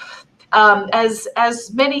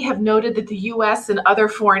 As many have noted, that the U.S. and other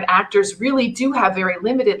foreign actors really do have very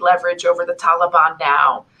limited leverage over the Taliban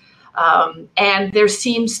now. And there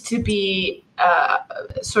seems to be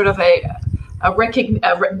sort of a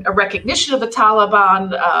recognition of the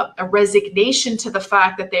Taliban, a resignation to the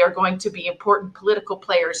fact that they are going to be important political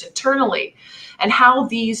players internally, and how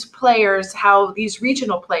these players, how these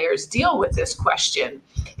regional players deal with this question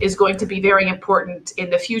is going to be very important in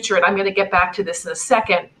the future. And I'm going to get back to this in a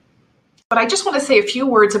second. But I just want to say a few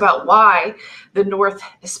words about why the North,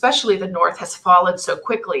 especially the North, has fallen so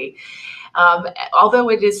quickly. Although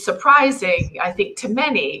it is surprising, I think, to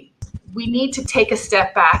many, we need to take a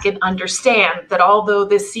step back and understand that although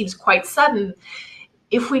this seems quite sudden,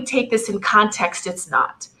 if we take this in context, it's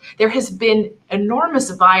not. There has been enormous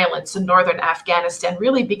violence in northern Afghanistan,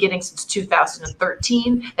 really beginning since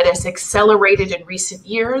 2013, that has accelerated in recent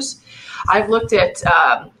years. I've looked at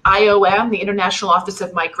IOM, the International Office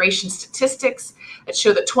of Migration Statistics, that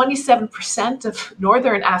show that 27% of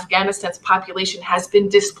northern Afghanistan's population has been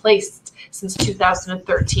displaced since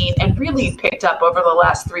 2013 and really picked up over the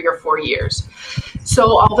last 3 or 4 years.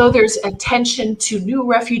 So although there's attention to new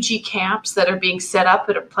refugee camps that are being set up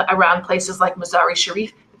around places like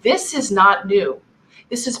Mazar-e-Sharif, this is not new.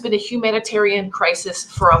 This has been a humanitarian crisis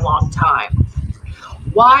for a long time.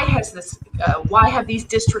 Why have these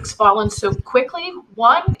districts fallen so quickly?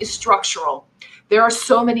 One is structural. There are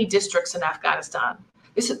so many districts in Afghanistan.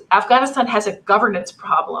 Afghanistan has a governance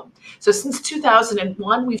problem. So since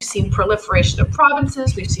 2001, we've seen proliferation of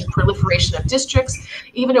provinces, we've seen proliferation of districts.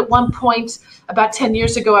 Even at one point, about 10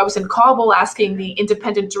 years ago, I was in Kabul asking the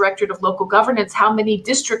Independent Directorate of Local Governance how many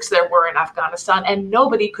districts there were in Afghanistan, and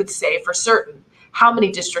nobody could say for certain how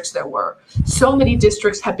many districts there were. So many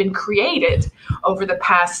districts have been created over the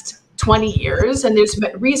past 20 years, and there's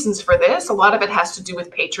reasons for this. A lot of it has to do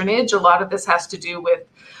with patronage. A lot of this has to do with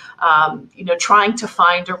trying to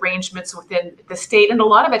find arrangements within the state. And a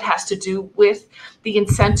lot of it has to do with the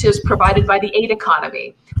incentives provided by the aid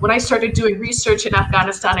economy. When I started doing research in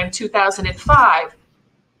Afghanistan in 2005,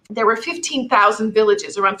 there were 15,000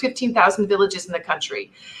 villages, around 15,000 villages in the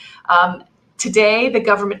country. Today, the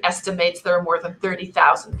government estimates there are more than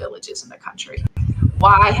 30,000 villages in the country.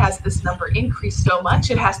 Why has this number increased so much?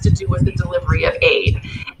 It has to do with the delivery of aid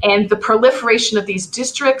and the proliferation of these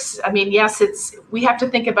districts. I mean, yes, we have to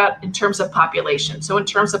think about in terms of population. So in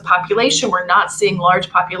terms of population, we're not seeing large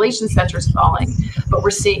population centers falling, but we're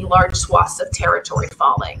seeing large swaths of territory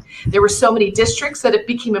falling. There were so many districts that it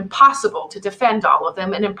became impossible to defend all of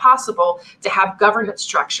them and impossible to have governance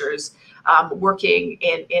structures working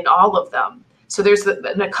in all of them. So there's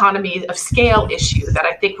an economy of scale issue that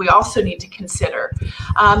I think we also need to consider.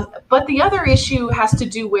 But the other issue has to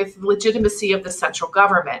do with legitimacy of the central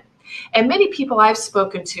government. And many people I've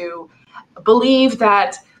spoken to believe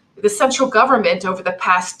that the central government over the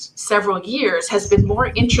past several years has been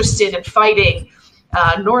more interested in fighting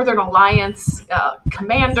Northern Alliance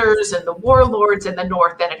commanders and the warlords in the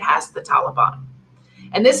North than it has the Taliban.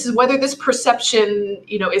 And this is whether this perception,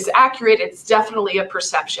 is accurate. It's definitely a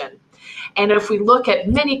perception. And if we look at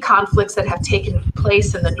many conflicts that have taken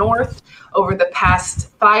place in the North over the past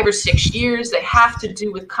 5 or 6 years, they have to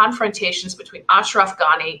do with confrontations between Ashraf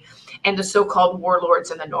Ghani and the so-called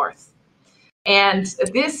warlords in the North. And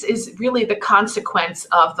this is really the consequence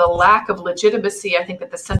of the lack of legitimacy, I think,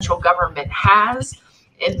 that the central government has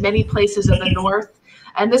in many places in the North.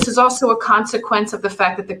 And this is also a consequence of the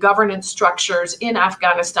fact that the governance structures in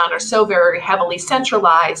Afghanistan are so very heavily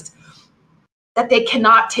centralized that they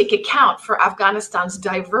cannot take account for Afghanistan's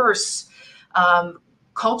diverse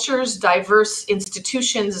cultures, diverse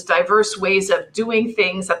institutions, diverse ways of doing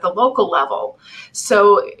things at the local level.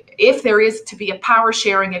 So if there is to be a power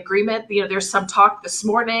sharing agreement, there's some talk this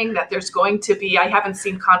morning that there's going to be, I haven't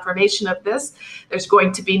seen confirmation of this, there's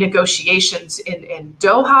going to be negotiations in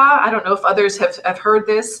Doha. I don't know if others have heard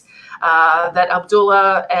this, that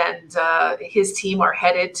Abdullah and his team are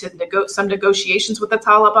headed to some negotiations with the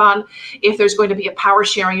Taliban. If there's going to be a power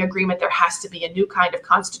sharing agreement, there has to be a new kind of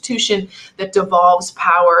constitution that devolves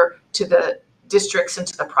power to the districts and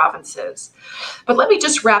to the provinces. But let me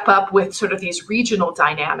just wrap up with sort of these regional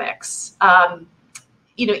dynamics.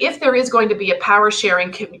 If there is going to be a power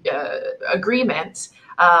sharing agreement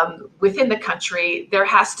within the country, there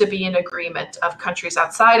has to be an agreement of countries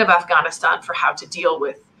outside of Afghanistan for how to deal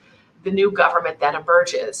with the new government that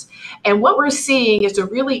emerges. And what we're seeing is a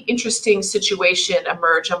really interesting situation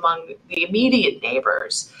emerge among the immediate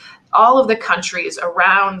neighbors. All of the countries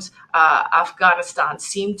around Afghanistan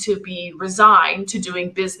seem to be resigned to doing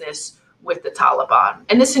business with the Taliban.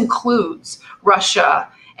 And this includes Russia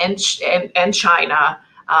and China,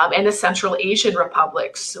 and the Central Asian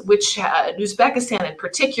republics, which Uzbekistan in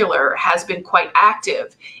particular has been quite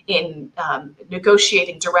active in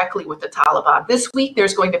negotiating directly with the Taliban. This week,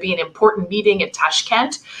 there's going to be an important meeting in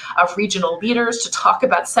Tashkent of regional leaders to talk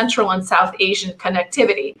about Central and South Asian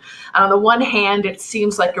connectivity. On the one hand, it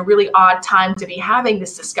seems like a really odd time to be having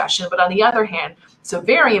this discussion, but on the other hand, it's a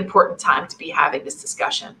very important time to be having this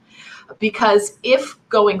discussion. Because if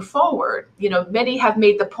going forward, many have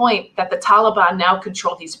made the point that the Taliban now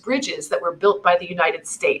control these bridges that were built by the United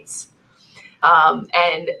States.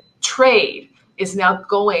 And trade is now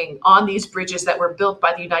going on these bridges that were built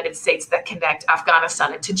by the United States that connect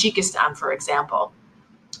Afghanistan and Tajikistan, for example.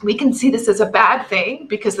 We can see this as a bad thing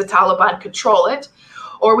because the Taliban control it,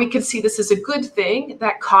 or we can see this as a good thing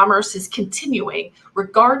that commerce is continuing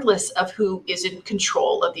regardless of who is in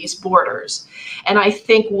control of these borders. And I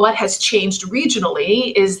think what has changed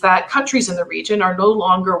regionally is that countries in the region are no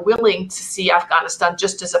longer willing to see Afghanistan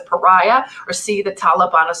just as a pariah or see the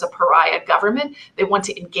Taliban as a pariah government. They want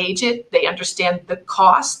to engage it. They understand the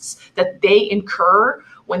costs that they incur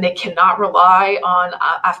when they cannot rely on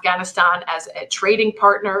Afghanistan as a trading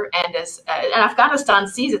partner, and and Afghanistan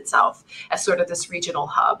sees itself as sort of this regional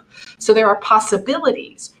hub. So there are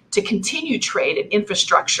possibilities to continue trade and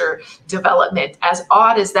infrastructure development, as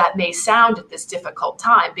odd as that may sound at this difficult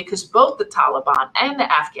time, because both the Taliban and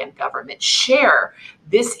the Afghan government share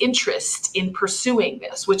this interest in pursuing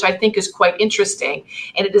this, which I think is quite interesting.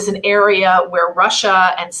 And it is an area where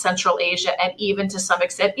Russia and Central Asia, and even to some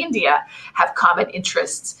extent India, have common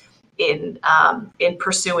interests in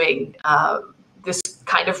pursuing this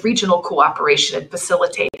kind of regional cooperation and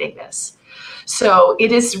facilitating this. So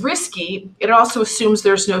it is risky. It also assumes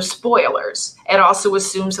there's no spoilers. It also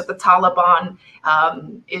assumes that the Taliban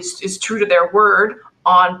is true to their word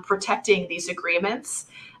on protecting these agreements,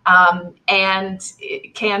 and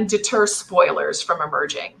it can deter spoilers from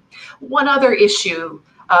emerging. One other issue,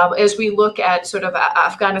 as we look at sort of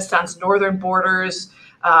Afghanistan's northern borders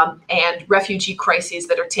and refugee crises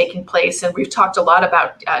that are taking place, and we've talked a lot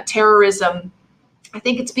about terrorism, I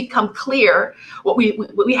think it's become clear what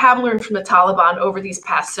we have learned from the Taliban over these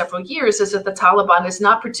past several years is that the Taliban is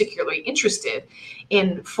not particularly interested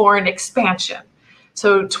in foreign expansion.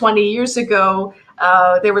 So 20 years ago,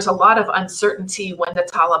 there was a lot of uncertainty when the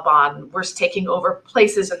Taliban was taking over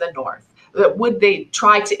places in the north. Would they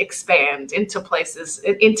try to expand into places,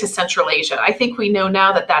 into Central Asia? I think we know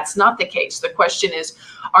now that that's not the case. The question is,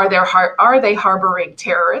 are they harboring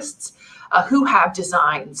terrorists who have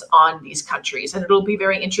designs on these countries? And it'll be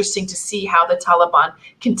very interesting to see how the Taliban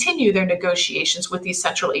continue their negotiations with these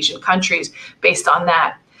Central Asian countries based on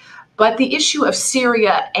that. But the issue of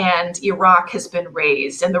Syria and Iraq has been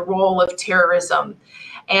raised, and the role of terrorism.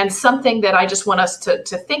 And something that I just want us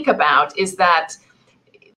to think about is that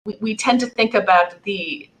we tend to think about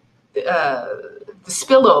the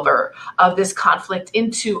spillover of this conflict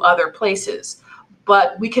into other places.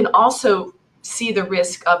 But we can also see the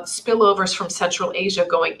risk of spillovers from Central Asia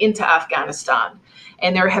going into Afghanistan.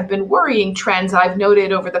 And there have been worrying trends I've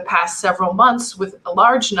noted over the past several months with a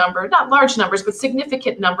large number, not large numbers, but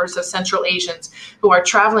significant numbers of Central Asians who are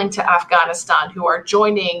traveling to Afghanistan, who are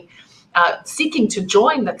seeking to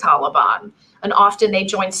join the Taliban. And often they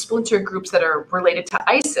join splinter groups that are related to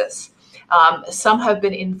ISIS. Some have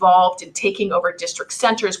been involved in taking over district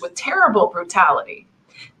centers with terrible brutality.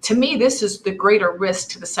 To me, this is the greater risk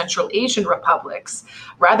to the Central Asian republics.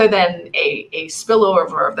 Rather than a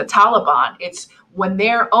spillover of the Taliban, it's when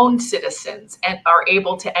their own citizens are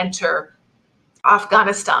able to enter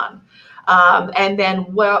Afghanistan, and then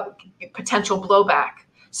potential blowback.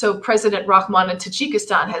 So President Rahman in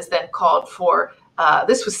Tajikistan has then called for,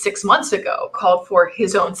 this was 6 months ago, called for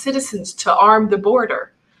his own citizens to arm the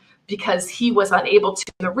border, because he was unable to.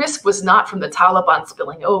 The risk was not from the Taliban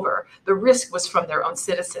spilling over. The risk was from their own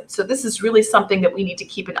citizens. So this is really something that we need to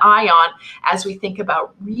keep an eye on as we think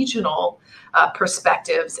about regional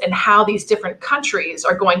perspectives and how these different countries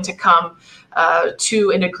are going to come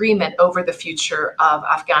to an agreement over the future of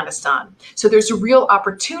Afghanistan. So there's a real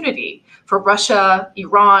opportunity for Russia,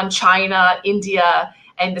 Iran, China, India,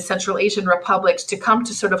 and the Central Asian republics to come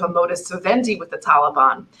to sort of a modus vivendi with the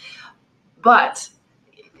Taliban. But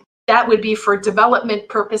that would be for development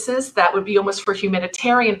purposes. That would be almost for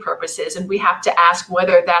humanitarian purposes. And we have to ask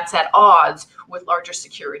whether that's at odds with larger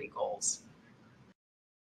security goals.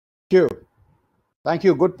 Thank you. Thank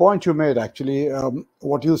you. Good point you made, actually.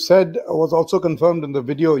 What you said was also confirmed in the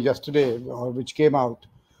video yesterday, which came out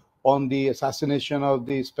on the assassination of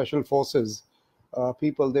the special forces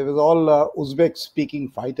people. There was all Uzbek-speaking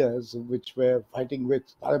fighters which were fighting with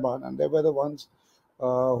Taliban, and they were the ones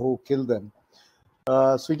who killed them.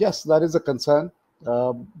 So yes, that is a concern.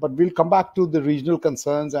 But we'll come back to the regional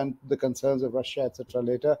concerns and the concerns of Russia, etc.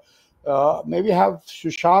 later. Maybe have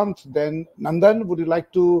Sushant, then Nandan, would you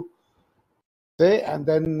like to say? And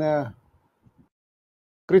then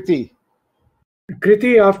Kriti.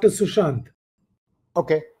 Kriti after Sushant.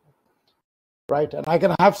 Okay. Right. And I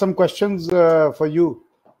can have some questions for you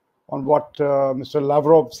on what Mr.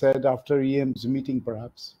 Lavrov said after EM's meeting,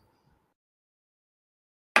 perhaps.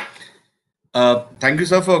 Thank you,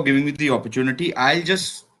 sir, for giving me the opportunity. I'll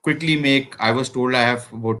just quickly make, I was told I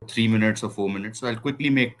have about 3 minutes or 4 minutes, so I'll quickly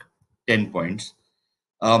make 10 points.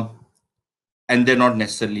 And they're not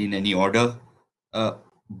necessarily in any order,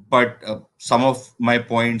 but some of my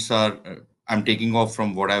points are, I'm taking off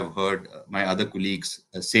from what I've heard my other colleagues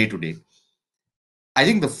say today. I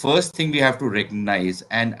think the first thing we have to recognize,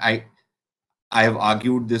 and I have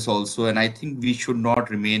argued this also, and I think we should not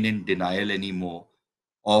remain in denial anymore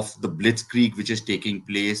of the blitzkrieg which is taking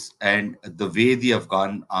place and the way the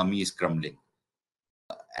Afghan army is crumbling.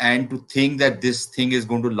 And to think that this thing is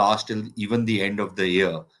going to last till even the end of the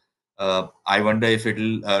year, I wonder if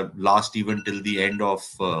it'll last even till the end of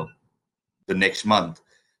the next month.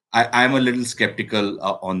 I'm a little skeptical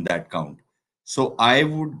on that count. So I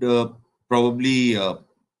would probably,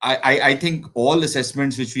 I think all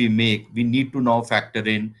assessments which we make, we need to now factor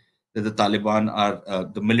in that the Taliban are,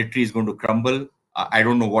 the military is going to crumble. I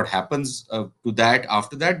don't know what happens to that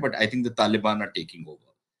after that, but I think the Taliban are taking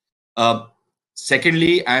over.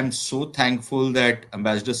 Secondly, I'm so thankful that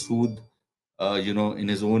Ambassador Sood, in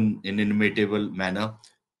his own inimitable manner,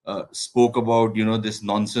 spoke about, this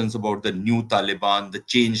nonsense about the new Taliban, the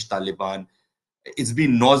changed Taliban. It's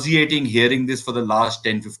been nauseating hearing this for the last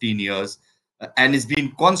 10, 15 years, and it's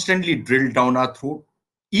been constantly drilled down our throat,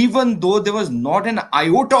 even though there was not an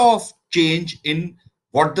iota of change in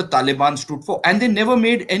what the Taliban stood for, and they never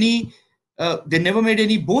made any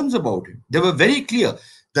bones about it. They were very clear.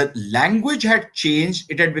 The language had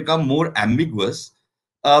changed; it had become more ambiguous,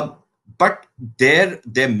 but their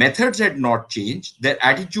methods had not changed. Their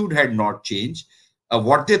attitude had not changed.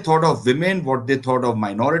 What they thought of women, what they thought of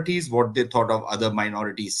minorities, what they thought of other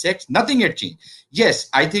minority sects, nothing had changed. Yes,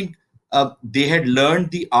 I think they had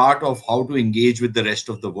learned the art of how to engage with the rest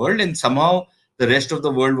of the world, and somehow the rest of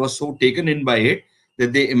the world was so taken in by it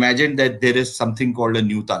that they imagined that there is something called a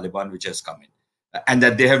new Taliban which has come in, and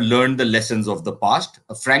that they have learned the lessons of the past.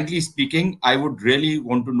 Frankly speaking, I would really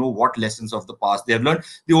want to know what lessons of the past they have learned.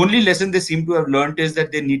 The only lesson they seem to have learned is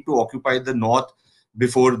that they need to occupy the north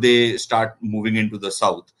before they start moving into the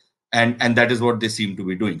south. And that is what they seem to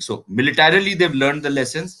be doing. So militarily, they've learned the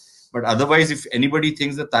lessons. But otherwise, if anybody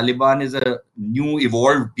thinks the Taliban is a new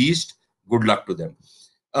evolved beast, good luck to them.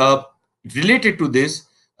 Related to this,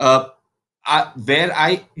 I'm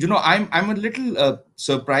a little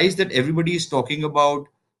surprised that everybody is talking about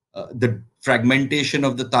the fragmentation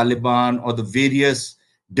of the Taliban or the various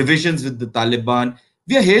divisions with the Taliban.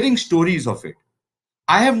 We are hearing stories of it.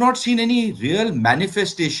 I have not seen any real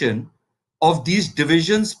manifestation of these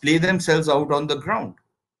divisions play themselves out on the ground.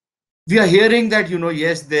 We are hearing that,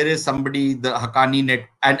 yes, there is somebody, the Haqqani net,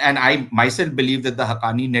 and I myself believe that the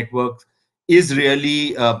Haqqani network is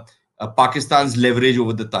really Pakistan's leverage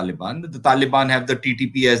over the Taliban. The Taliban have the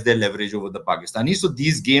TTP as their leverage over the Pakistanis. So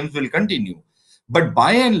these games will continue. But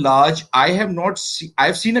by and large,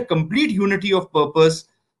 I've seen a complete unity of purpose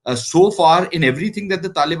so far in everything that the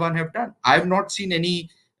Taliban have done. I have not seen any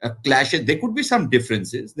clashes. There could be some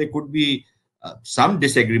differences. There could be some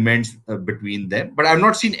disagreements between them, but I've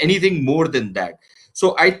not seen anything more than that.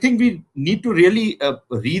 So I think we need to really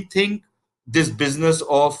rethink this business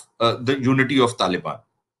of the unity of Taliban.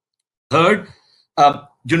 Third,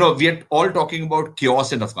 we are all talking about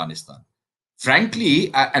chaos in Afghanistan.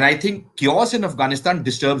 Frankly, and I think chaos in Afghanistan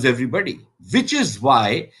disturbs everybody, which is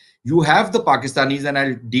why you have the Pakistanis, and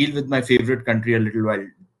I'll deal with my favorite country a little while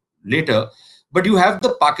later, but you have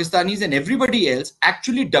the Pakistanis and everybody else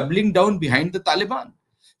actually doubling down behind the Taliban.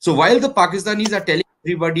 So while the Pakistanis are telling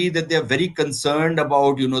everybody that they're very concerned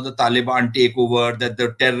about, the Taliban takeover, that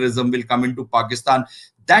the terrorism will come into Pakistan,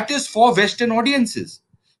 that is for Western audiences.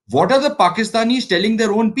 What are the Pakistanis telling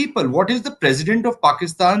their own people? What is the president of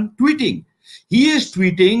Pakistan tweeting? He is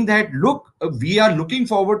tweeting that, look, we are looking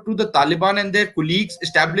forward to the Taliban and their colleagues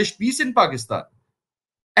establish peace in Pakistan.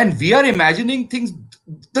 And we are imagining things.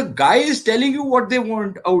 The guy is telling you what they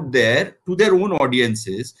want out there to their own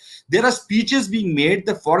audiences. There are speeches being made.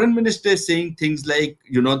 The foreign minister is saying things like,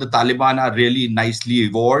 the Taliban are really nicely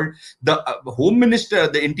evolved. The home minister,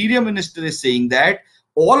 the interior minister is saying that.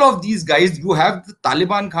 All of these guys, you have the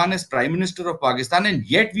Taliban Khan as Prime Minister of Pakistan, and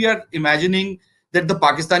yet we are imagining that the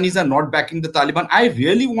Pakistanis are not backing the Taliban. I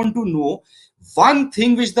really want to know one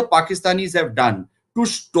thing which the Pakistanis have done to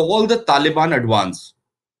stall the Taliban advance?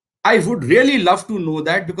 I would really love to know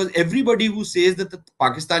that, because everybody who says that the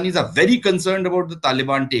Pakistanis are very concerned about the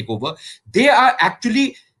Taliban takeover, they are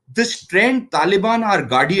actually, this trend, Taliban are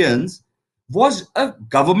guardians, was a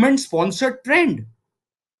government-sponsored trend.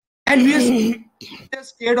 And we are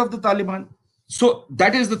scared of the Taliban. So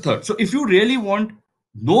that is the third. So if you really want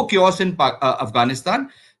no chaos in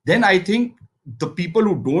Afghanistan, then I think the people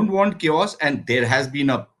who don't want chaos, and there has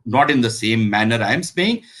been a, not in the same manner I am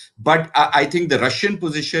saying, but I think the Russian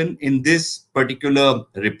position in this particular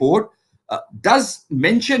report does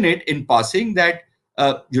mention it in passing that,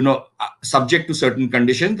 subject to certain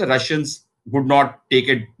conditions, the Russians would not take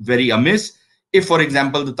it very amiss if, for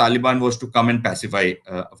example, the Taliban was to come and pacify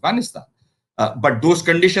Afghanistan. But those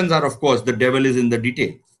conditions are, of course, the devil is in the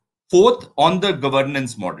detail. Fourth, on the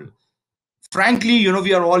governance model. Frankly,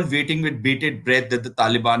 we are all waiting with bated breath that the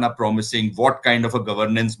Taliban are promising what kind of a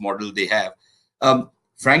governance model they have.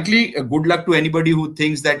 Frankly, good luck to anybody who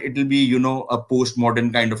thinks that it will be, a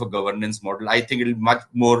postmodern kind of a governance model. I think it will be much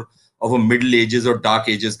more of a Middle Ages or Dark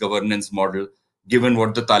Ages governance model, given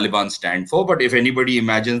what the Taliban stand for. But if anybody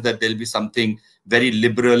imagines that there'll be something very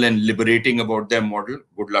liberal and liberating about their model,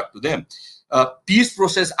 good luck to them. Peace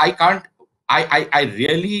process, I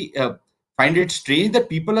really find it strange that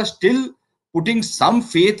people are still putting some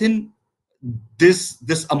faith in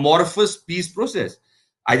this amorphous peace process.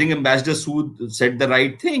 I think Ambassador Sood said the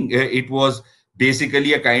right thing. It was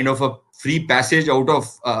basically a kind of a free passage out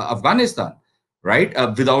of Afghanistan, right?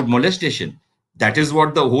 Without molestation. That is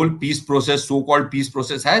what the whole peace process, so-called peace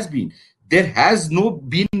process, has been. There has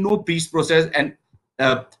been no peace process. And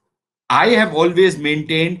I have always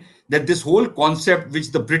maintained that this whole concept,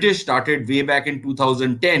 which the British started way back in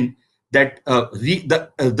 2010, that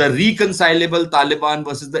the reconcilable Taliban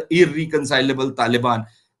versus the irreconcilable Taliban,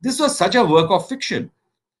 this was such a work of fiction.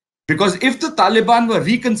 Because if the Taliban were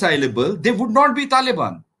reconcilable, they would not be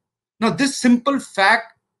Taliban. Now, this simple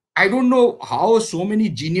fact, I don't know how so many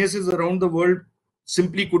geniuses around the world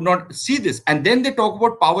simply could not see this. And then they talk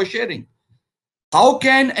about power sharing. How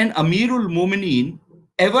can an Amirul Mu'mineen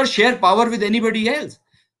ever share power with anybody else?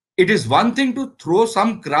 It is one thing to throw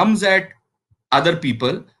some crumbs at other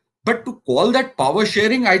people, but to call that power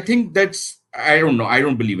sharing, I think that's, I don't know, I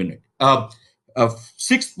don't believe in it.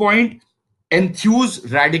 Sixth point, enthuse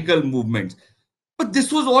radical movements. But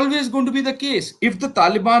this was always going to be the case. If the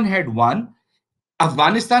Taliban had won,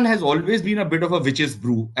 Afghanistan has always been a bit of a witch's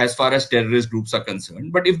brew as far as terrorist groups are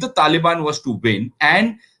concerned. But if the Taliban was to win,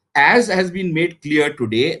 and as has been made clear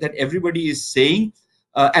today, that everybody is saying,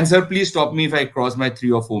 and sir, please stop me if I cross my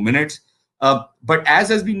 3 or 4 minutes. But as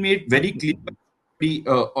has been made very clear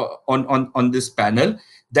on this panel,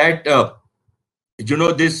 that the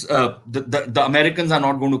Americans are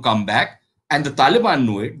not going to come back, and the Taliban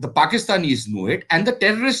know it, the Pakistanis know it, and the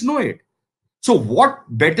terrorists know it. So what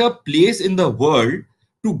better place in the world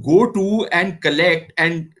to go to and collect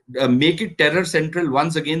and make it terror central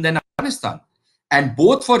once again than Afghanistan? And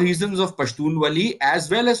both for reasons of Pashtunwali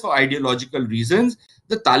as well as for ideological reasons,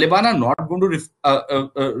 the Taliban are not going to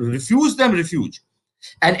refuse them refuge.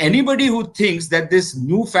 And anybody who thinks that this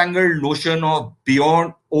newfangled notion of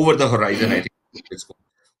beyond, over the horizon, I think it's called,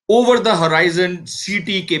 over the horizon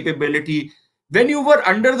CT capability, when you were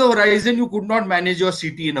under the horizon, you could not manage your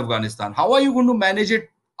CT in Afghanistan. How are you going to manage it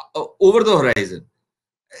over the horizon?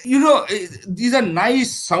 These are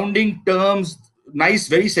nice sounding terms, nice,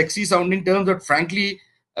 very sexy sounding terms, but frankly,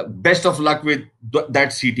 best of luck with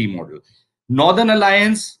that CT model. Northern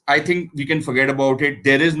Alliance, I think we can forget about it.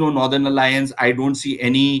 There is no Northern Alliance. I don't see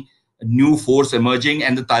any new force emerging,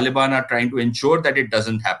 and the Taliban are trying to ensure that it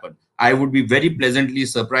doesn't happen. I would be very pleasantly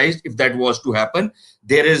surprised if that was to happen.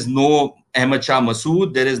 There is no Ahmad Shah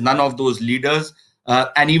Massoud. There is none of those leaders.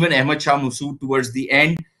 And even Ahmad Shah Massoud towards the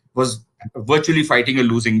end was virtually fighting a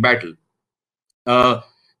losing battle.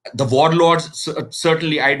 The warlords,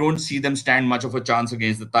 certainly I don't see them stand much of a chance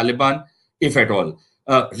against the Taliban, if at all.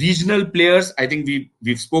 Regional players, I think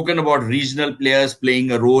we've spoken about regional players playing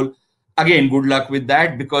a role. Again, good luck with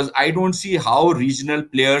that, because I don't see how regional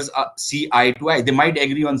players see eye to eye. They might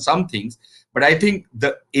agree on some things, but I think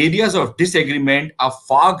the areas of disagreement are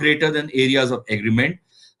far greater than areas of agreement.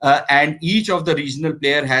 And each of the regional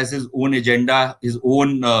player has his own agenda, his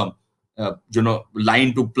own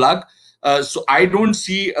line to plug. So I don't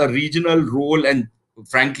see a regional role, and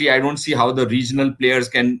frankly, I don't see how the regional players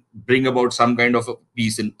can bring about some kind of a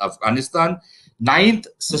peace in Afghanistan. Ninth,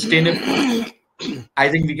 sustainable. I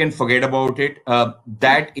think we can forget about it.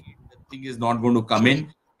 That thing is not going to come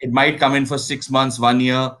in. It might come in for 6 months, 1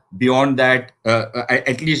 year. Beyond that,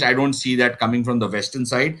 at least I don't see that coming from the Western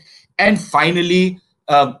side. And finally,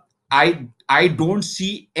 I I don't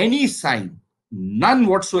see any sign, none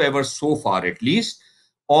whatsoever so far at least,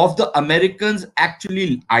 of the Americans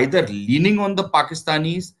actually either leaning on the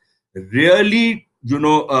Pakistanis, really,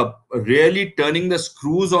 really turning the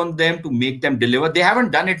screws on them to make them deliver. They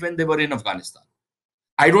haven't done it when they were in Afghanistan.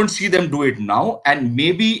 I don't see them do it now. And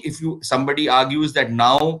maybe if somebody argues that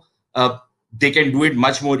now they can do it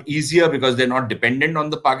much more easier because they're not dependent on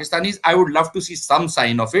the Pakistanis, I would love to see some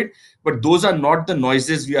sign of it. But those are not the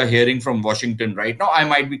noises we are hearing from Washington right now. I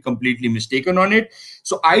might be completely mistaken on it.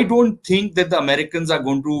 So I don't think that the Americans are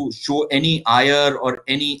going to show any ire or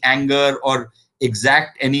any anger or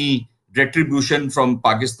exact any retribution from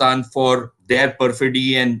Pakistan for their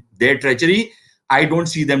perfidy and their treachery. I don't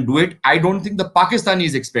see them do it. I don't think the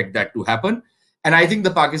Pakistanis expect that to happen. And I think the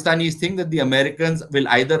Pakistanis think that the Americans will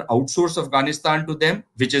either outsource Afghanistan to them,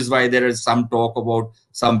 which is why there is some talk about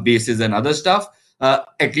some bases and other stuff.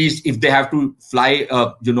 At least if they have to fly,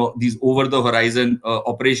 these over-the-horizon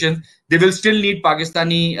operations, they will still need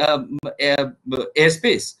Pakistani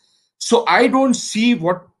airspace. So I don't see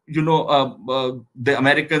what, the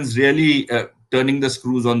Americans really turning the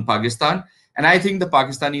screws on Pakistan. And I think the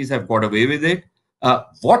Pakistanis have got away with it.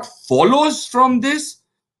 What follows from this?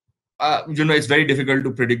 It's very difficult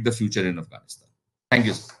to predict the future in Afghanistan. Thank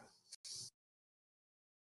you.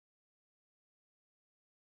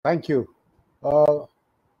 Thank you.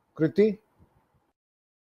 Kriti?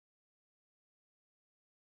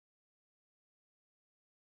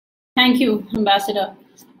 Thank you, Ambassador.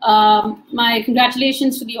 My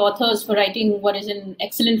congratulations to the authors for writing what is an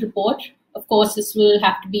excellent report. Of course, this will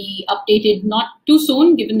have to be updated not too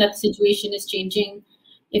soon, given that the situation is changing,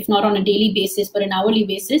 if not on a daily basis, but an hourly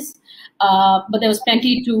basis. But there was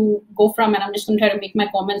plenty to go from, and I'm just going to try to make my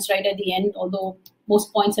comments right at the end, although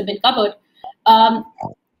most points have been covered.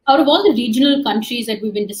 Out of all the regional countries that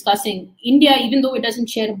we've been discussing, India, even though it doesn't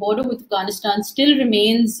share a border with Afghanistan, still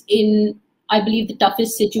remains in, I believe, the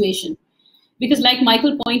toughest situation. Because like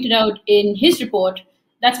Michael pointed out in his report,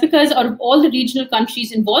 that's because out of all the regional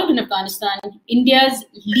countries involved in Afghanistan, India's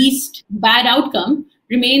least bad outcome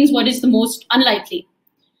remains what is the most unlikely.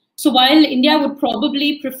 So while India would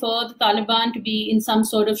probably prefer the Taliban to be in some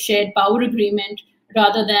sort of shared power agreement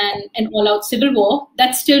rather than an all-out civil war,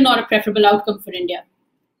 that's still not a preferable outcome for India.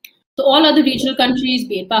 So all other regional countries,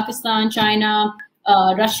 be it Pakistan, China,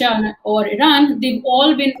 Russia, or Iran, they've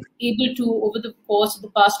all been able to, over the course of the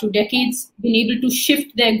past 2 decades, been able to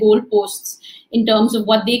shift their goalposts in terms of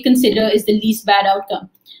what they consider is the least bad outcome.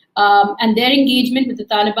 And their engagement with the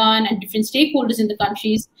Taliban and different stakeholders in the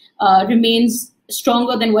countries remains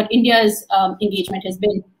stronger than what India's engagement has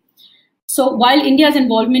been. So while India's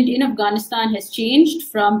involvement in Afghanistan has changed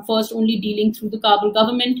from first only dealing through the Kabul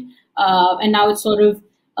government, and now it's sort of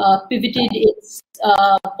pivoted its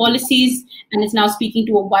policies and is now speaking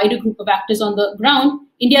to a wider group of actors on the ground,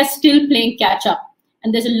 India is still playing catch up.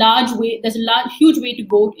 And there's a huge way to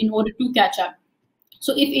go in order to catch up.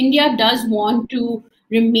 So if India does want to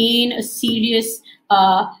remain a serious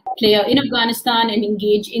player in Afghanistan and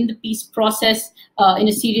engage in the peace process in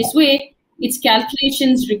a serious way, its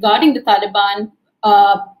calculations regarding the Taliban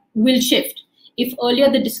will shift. If earlier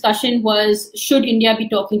the discussion was, should India be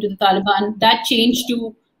talking to the Taliban, that changed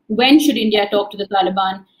to when should India talk to the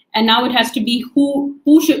Taliban? And now it has to be who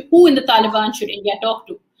in the Taliban should India talk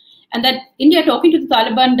to? And that India talking to the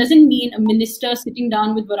Taliban doesn't mean a minister sitting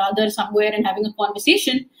down with Baradar somewhere and having a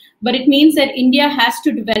conversation, but it means that India has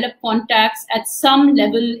to develop contacts at some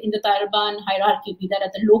level in the Taliban hierarchy, be that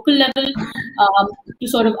at the local level, to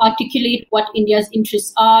sort of articulate what India's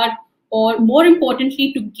interests are, or more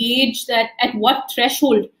importantly, to gauge that at what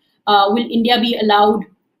threshold will India be allowed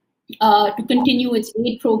to continue its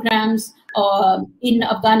aid programs in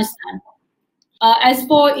Afghanistan. As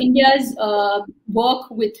for India's work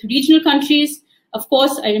with regional countries, of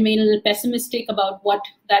course, I remain a little pessimistic about what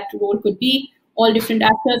that role could be. All different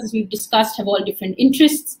actors, as we've discussed, have all different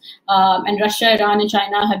interests. And Russia, Iran, and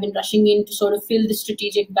China have been rushing in to sort of fill the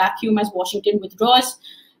strategic vacuum as Washington withdraws.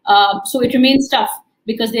 So it remains tough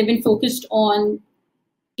because they've been focused on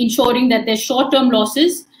ensuring that their short-term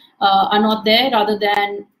losses are not there rather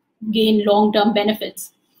than gain long-term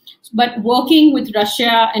benefits. But working with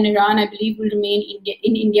Russia and Iran, I believe, will remain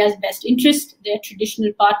in India's best interest. They're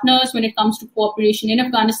traditional partners when it comes to cooperation in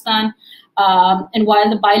Afghanistan. And while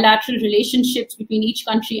the bilateral relationships between each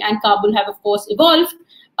country and Kabul have, of course, evolved,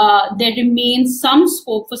 there remains some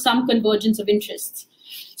scope for some convergence of interests.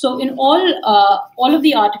 So in all of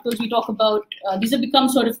the articles we talk about, these have become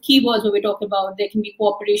sort of keywords where we talk about there can be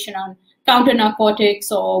cooperation on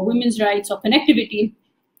counter-narcotics or women's rights or connectivity.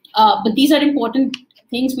 But these are important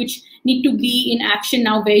things which need to be in action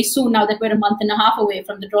now very soon, now that we're a month and a half away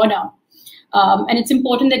from the drawdown. And it's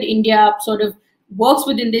important that India sort of works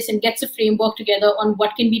within this and gets a framework together on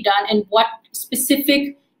what can be done and what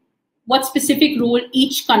specific role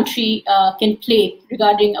each country can play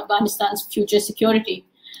regarding Afghanistan's future security.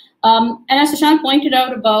 And as Sushant pointed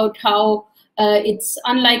out about how it's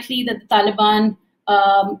unlikely that the Taliban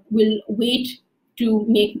will wait to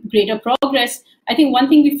make greater progress, I think one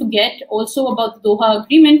thing we forget also about the Doha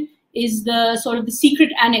Agreement is the sort of the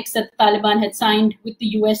secret annex that the Taliban had signed with the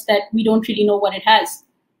US that we don't really know what it has.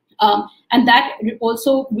 And that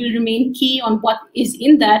also will remain key on what is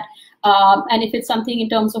in that. And if it's something in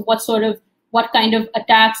terms of what kind of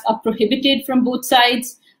attacks are prohibited from both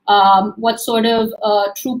sides, what sort of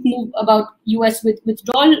troop move about US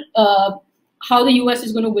withdrawal, how the US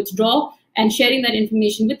is going to withdraw, and sharing that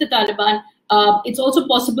information with the Taliban. It's also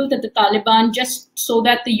possible that the Taliban, just so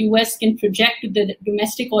that the US can project to the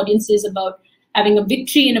domestic audiences about having a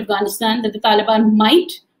victory in Afghanistan, that the Taliban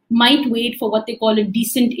might wait for what they call a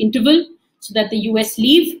decent interval, so that the US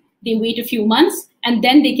leave, they wait a few months, and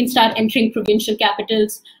then they can start entering provincial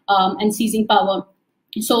capitals and seizing power.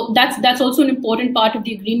 So that's also an important part of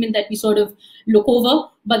the agreement that we sort of look over,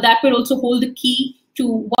 but that will also hold the key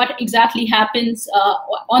to what exactly happens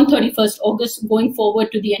on 31st August going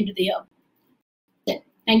forward to the end of the year.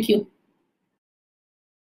 Thank you.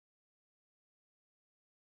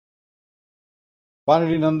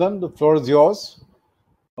 Vanity Nandan, the floor is yours.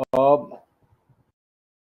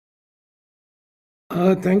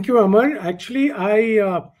 Thank you, Amar. Actually,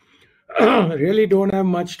 I really don't have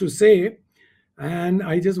much to say. And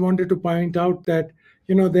I just wanted to point out that,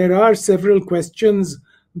 there are several questions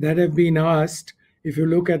that have been asked. If you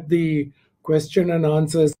look at the question and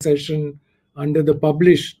answer session under the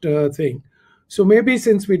published thing. So maybe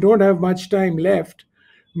since we don't have much time left,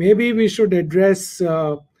 maybe we should address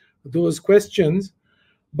those questions.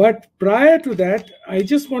 But prior to that, I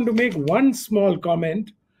just want to make one small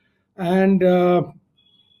comment. And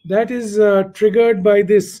that is triggered by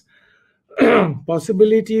this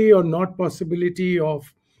possibility or not possibility of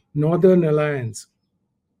Northern Alliance.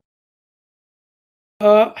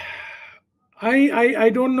 I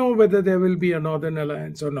don't know whether there will be a Northern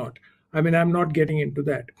Alliance or not. I mean, I'm not getting into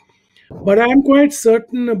that. But I'm quite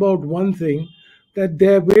certain about one thing, that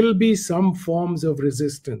there will be some forms of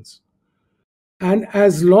resistance. And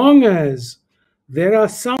as long as there are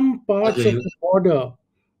some parts of the border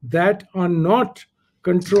that are not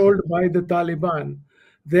controlled by the Taliban,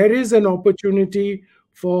 there is an opportunity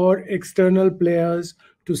for external players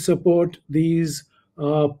to support these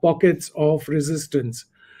pockets of resistance.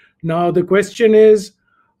 Now, the question is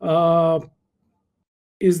the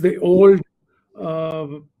old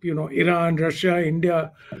Iran, Russia,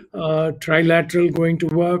 India trilateral going to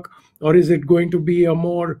work, or is it going to be a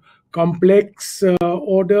more complex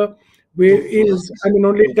order?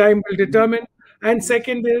 Only time will determine. And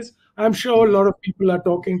second is, I'm sure a lot of people are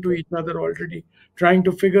talking to each other already, trying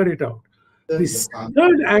to figure it out. The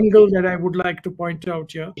third angle that I would like to point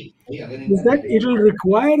out here is that it will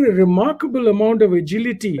require a remarkable amount of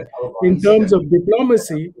agility in terms of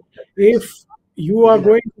diplomacy if you are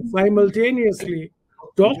going to simultaneously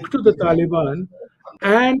talk to the Taliban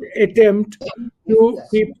and attempt to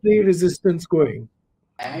keep the resistance going.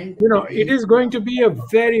 It is going to be a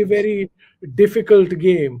very, very difficult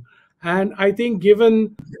game. And I think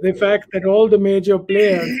given the fact that all the major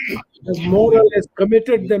players have more or less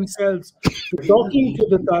committed themselves to talking to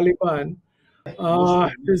the Taliban,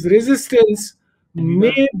 this resistance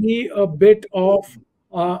may be a bit of,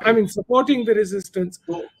 supporting the resistance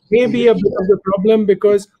may be a bit of the problem,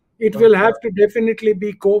 because it will have to definitely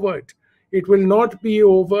be covert. It will not be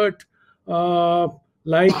overt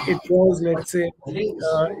like it was, let's say,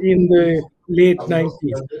 in the late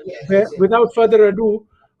 90s. Without further ado,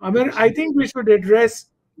 I think we should address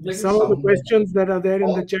some of the questions that are there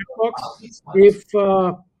in the chat box.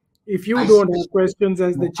 If you don't have questions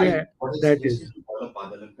as the chair, that is.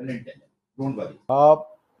 Don't worry.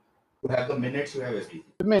 You have the minutes, you have everything.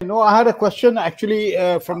 No, I had a question actually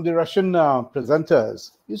from the Russian presenters.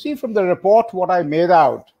 You see, from the report, what I made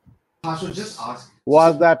out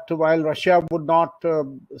was that while Russia would not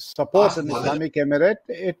support an Islamic Emirate,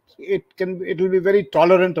 it will be very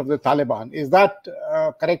tolerant of the Taliban. Is that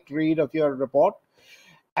a correct read of your report?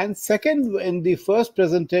 And second, in the first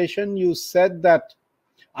presentation, you said that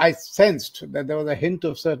I sensed that there was a hint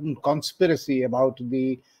of certain conspiracy about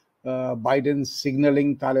the Biden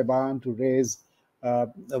signaling Taliban to raise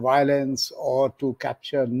the violence or to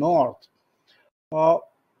capture North.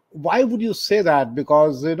 Why would you say that?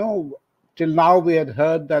 Because, till now we had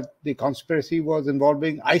heard that the conspiracy was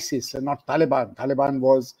involving ISIS and not Taliban. Taliban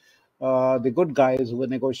was the good guys who were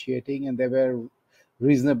negotiating, and they were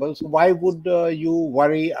reasonable. So why would you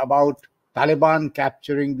worry about Taliban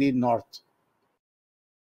capturing the north?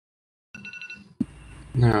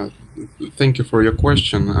 Thank you for your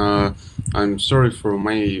question. I'm sorry for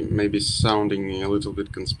maybe sounding a little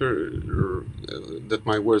bit that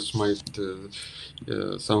my words might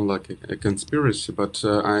sound like a conspiracy, but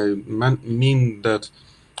I meant that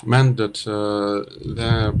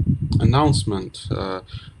the announcement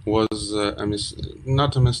was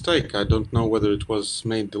not a mistake. I don't know whether it was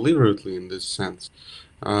made deliberately in this sense,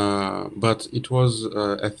 but it was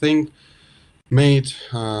a thing made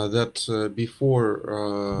that before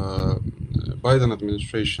Biden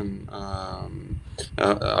administration,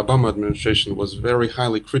 Obama administration was very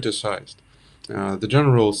highly criticized. The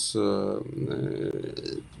generals,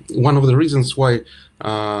 one of the reasons why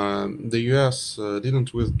the U.S.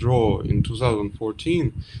 Didn't withdraw in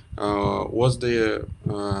 2014 was the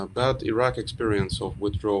bad Iraq experience of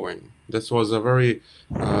withdrawing. This was a very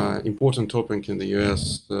important topic in the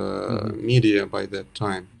U.S. Media by that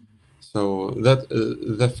time. So that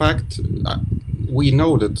the fact we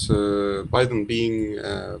know that Biden, being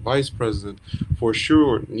vice president, for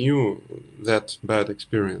sure knew that bad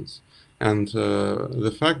experience, and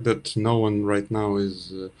the fact that no one right now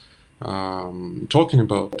is talking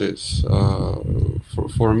about this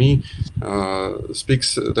for me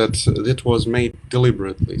speaks that it was made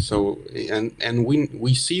deliberately. So and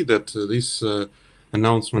we see that this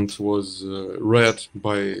announcement was read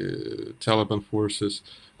by Taliban forces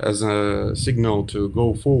as a signal to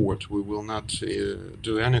go forward. We will not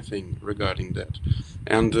do anything regarding that.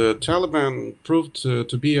 And Taliban proved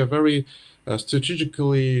to be a very strategic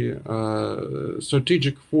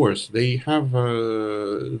force. They have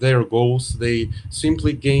their goals. They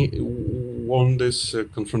simply won this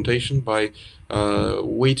confrontation by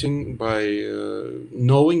waiting, by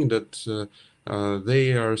knowing that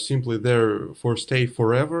they are simply there for stay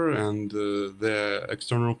forever, and the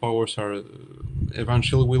external powers are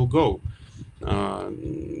eventually will go.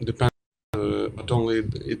 But only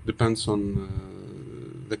it depends on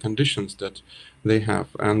the conditions that they have.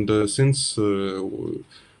 And since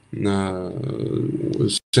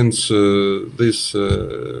this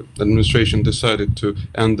administration decided to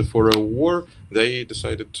end for a war, they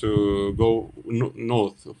decided to go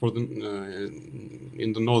north for the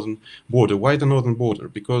in the northern border. Why the northern border?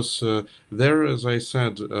 Because there, as I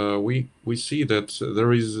said, we see that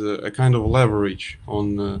there is a kind of leverage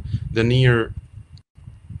on the near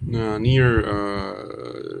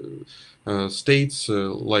states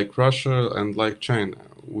like Russia and like China,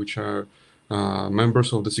 which are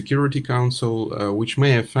members of the Security Council, which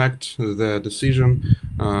may affect the decision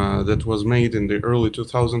that was made in the early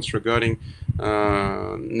 2000s regarding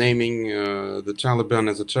naming the Taliban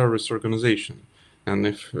as a terrorist organization. And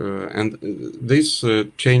if and this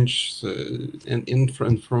change,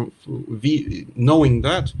 knowing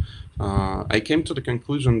that, I came to the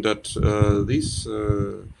conclusion that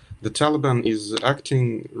the Taliban is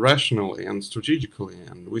acting rationally and strategically,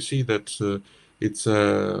 and we see that it's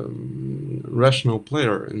a rational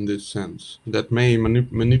player in this sense that may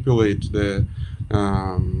manipulate the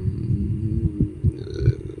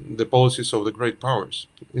policies of the great powers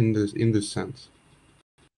in this sense.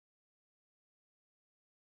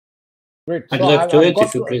 Great. I'd so like to add,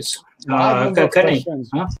 if you got please. I have a number of Can I? questions.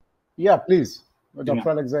 Huh? Yeah, please, Dr. Yeah.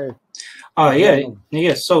 Alexey.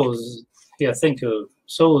 Yes. So, yeah, thank you.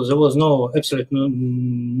 So there was absolutely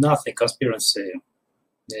nothing conspiracy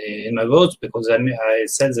in my words, because I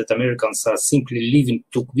said that Americans are simply leaving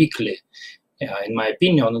too quickly. In my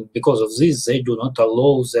opinion, because of this, they do not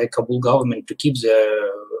allow the Kabul government to keep the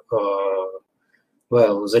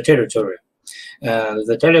territory.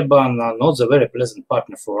 The Taliban are not a very pleasant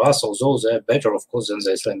partner for us, although they are better, of course, than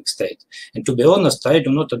the Islamic State. And to be honest, I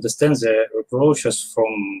do not understand the reproaches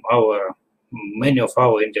from many of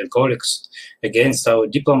our Indian colleagues against our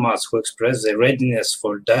diplomats who express their readiness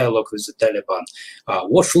for dialogue with the Taliban.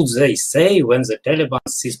 What should they say when the Taliban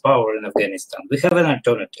seize power in Afghanistan? We have an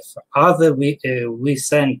alternative. Either we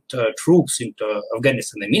send troops into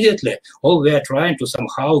Afghanistan immediately, or we are trying to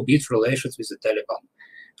somehow build relations with the Taliban,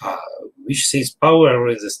 which seized power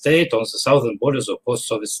in the state on the southern borders of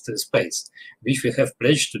post-Soviet space, which we have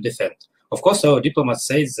pledged to defend. Of course, our diplomats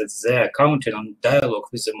say that they are counting on dialogue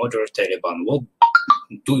with the moderate Taliban. What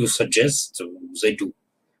do you suggest they do?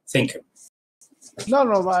 Thank you. No.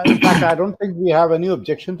 In fact, I don't think we have any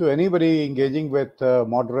objection to anybody engaging with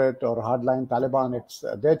moderate or hardline Taliban. It's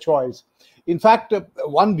their choice. In fact,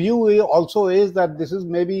 one view also is that this is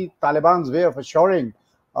maybe Taliban's way of assuring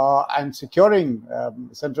and securing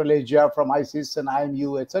Central Asia from ISIS and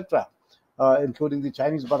IMEMO, etc., including the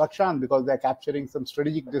Chinese Badakhshan, because they're capturing some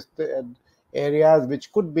strategic areas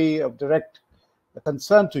which could be of direct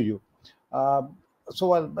concern to you.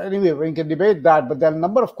 Anyway, we can debate that, but there are a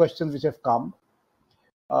number of questions which have come.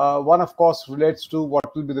 One, of course, relates to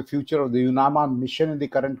what will be the future of the UNAMA mission in the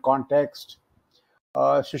current context.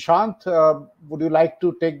 Sushant, would you like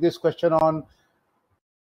to take this question on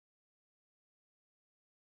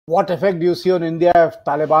what effect do you see on India if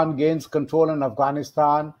Taliban gains control in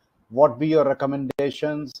Afghanistan? What be your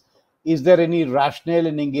recommendations? Is there any rationale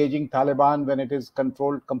in engaging Taliban when it is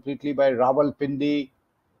controlled completely by Rawalpindi?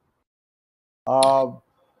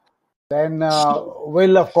 Then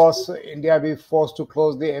will, of course, India be forced to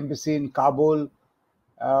close the embassy in Kabul?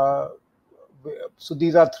 So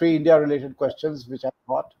these are three India-related questions which I've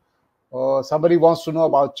got. Somebody wants to know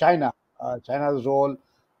about China, China's role.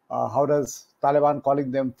 How does Taliban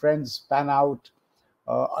calling them friends pan out?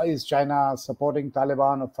 Is China supporting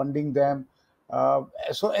Taliban or funding them?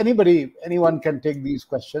 So anyone can take these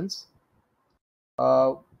questions.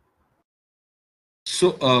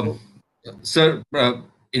 Sir,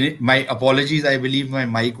 my apologies. I believe my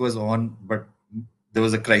mic was on, but there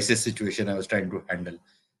was a crisis situation I was trying to handle.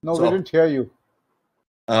 No, we didn't hear you.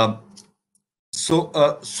 So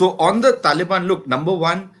on the Taliban, look, number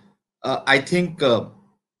one, I think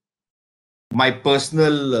my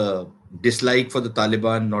personal dislike for the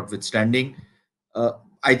Taliban notwithstanding,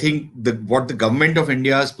 I think what the government of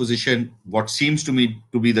India's position, what seems to me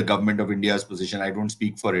to be the government of India's position, I don't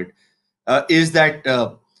speak for it, is that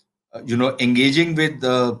engaging with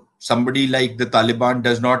somebody like the Taliban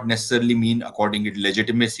does not necessarily mean according its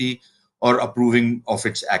legitimacy or approving of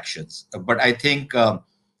its actions. But I think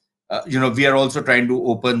we are also trying to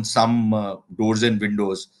open some doors and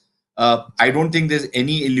windows. I don't think there's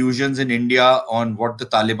any illusions in India on what the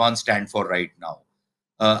Taliban stand for right now.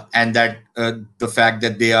 And that the fact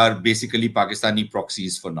that they are basically Pakistani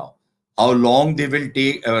proxies for now. How long they will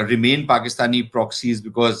remain Pakistani proxies,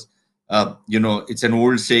 because it's an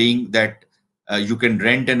old saying that you can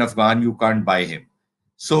rent an Afghan, you can't buy him.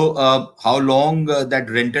 So how long that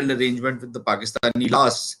rental arrangement with the Pakistani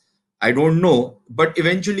lasts, I don't know. But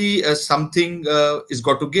eventually something is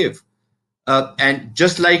got to give. And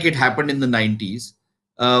just like it happened in the 90s,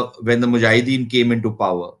 when the Mujahideen came into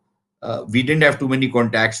power, we didn't have too many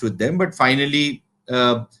contacts with them, but finally,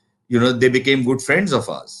 they became good friends of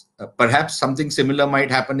ours. Perhaps something similar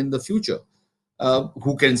might happen in the future.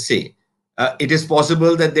 Who can say? It is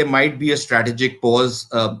possible that there might be a strategic pause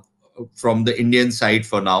from the Indian side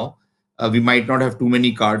for now. We might not have too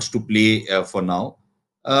many cards to play for now.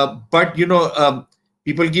 But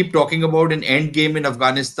people keep talking about an end game in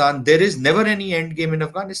Afghanistan. There is never any end game in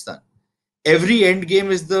Afghanistan. Every end game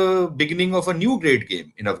is the beginning of a new great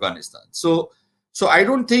game in Afghanistan. So I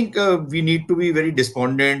don't think we need to be very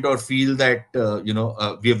despondent or feel that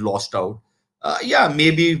we have lost out. Yeah,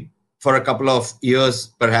 maybe for a couple of years,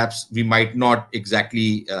 perhaps we might not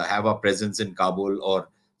exactly have a presence in Kabul or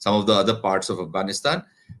some of the other parts of Afghanistan.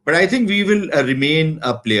 But I think we will remain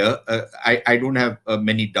a player. I don't have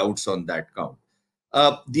many doubts on that count.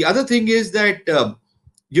 The other thing is that,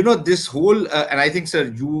 this whole, and I think, sir,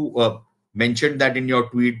 you mentioned that in your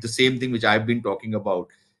tweet, the same thing which I've been talking about.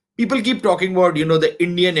 People keep talking about, the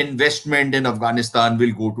Indian investment in Afghanistan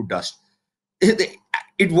will go to dust.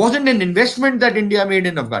 It wasn't an investment that India made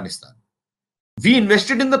in Afghanistan. We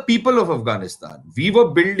invested in the people of Afghanistan. We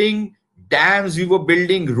were building dams, we were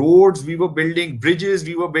building roads, we were building bridges,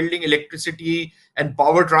 we were building electricity and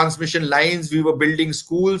power transmission lines, we were building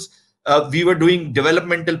schools, we were doing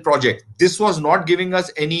developmental projects. This was not giving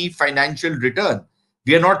us any financial return.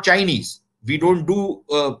 We are not Chinese. We don't do,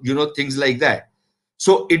 things like that.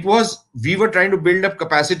 So we were trying to build up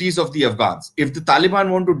capacities of the Afghans. If the Taliban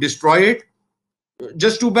want to destroy it,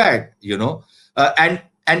 just too bad,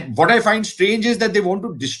 and what I find strange is that they want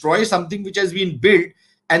to destroy something which has been built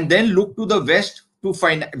and then look to the West to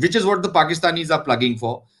find, which is what the Pakistanis are plugging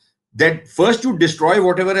for. That first you destroy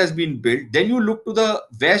whatever has been built, then you look to the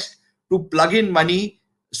West to plug in money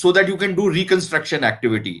so that you can do reconstruction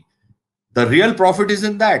activity. The real profit is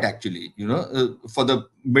in that, actually, for the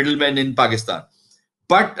middlemen in Pakistan.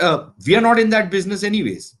 But we are not in that business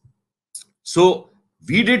anyways. So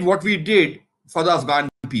we did what we did for the Afghan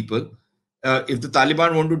people. If the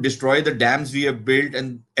Taliban want to destroy the dams we have built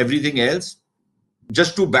and everything else,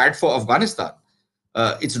 just too bad for Afghanistan.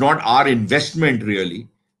 It's not our investment, really.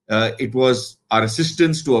 It was our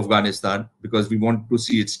assistance to Afghanistan because we want to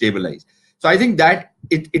see it stabilize. So I think that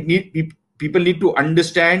people need to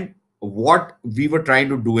understand what we were trying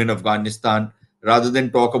to do in Afghanistan rather than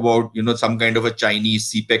talk about, some kind of a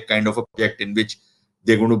Chinese CPEC kind of a project in which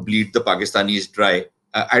they're going to bleed the Pakistanis dry.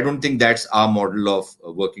 I don't think that's our model of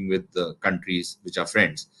working with the countries which are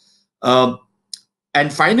friends.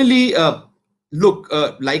 And finally, look,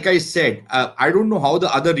 like I said, I don't know how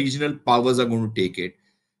the other regional powers are going to take it.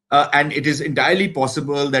 And it is entirely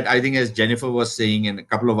possible that, I think, as Jennifer was saying, and a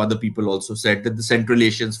couple of other people also said, that the Central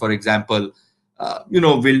Asians, for example,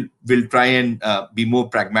 will try and be more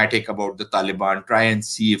pragmatic about the Taliban, try and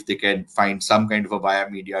see if they can find some kind of a via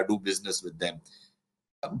media, do business with them.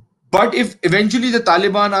 But if eventually the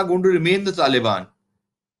Taliban are going to remain the Taliban,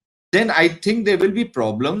 then I think there will be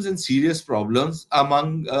problems and serious problems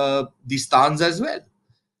among the stans as well.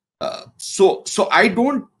 So I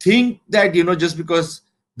don't think that, just because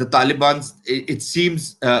the Taliban, it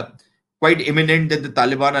seems quite imminent that the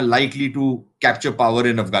Taliban are likely to capture power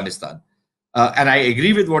in Afghanistan. And I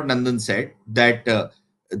agree with what Nandan said, that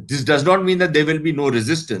this does not mean that there will be no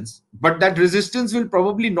resistance, but that resistance will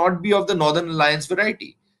probably not be of the Northern Alliance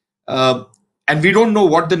variety. And we don't know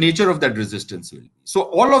what the nature of that resistance will be. So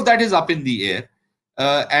all of that is up in the air.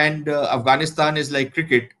 And Afghanistan is like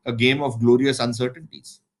cricket, a game of glorious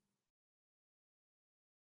uncertainties.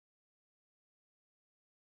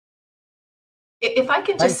 If I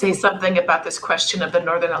can just say something about this question of the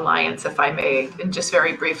Northern Alliance, if I may, and just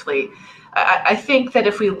very briefly, I think that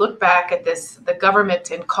if we look back at the government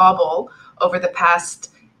in Kabul over the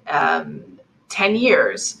past 10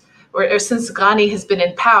 years, or since Ghani has been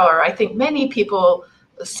in power, I think many people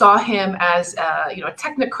saw him as a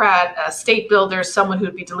technocrat, a state builder, someone who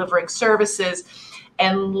would be delivering services,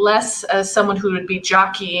 and less as someone who would be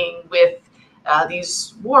jockeying with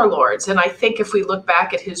these warlords. And I think if we look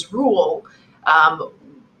back at his rule,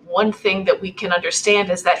 one thing that we can understand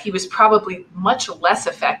is that he was probably much less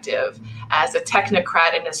effective as a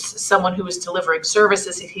technocrat and as someone who was delivering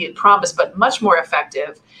services that he had promised, but much more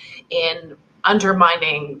effective in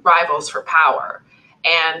undermining rivals for power.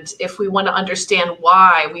 And if we want to understand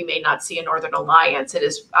why we may not see a Northern Alliance, it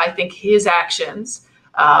is, I think, his actions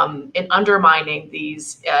in undermining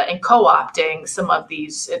these and co-opting some of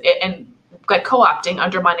these, and by co-opting,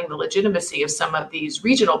 undermining the legitimacy of some of these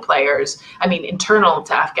regional players, internal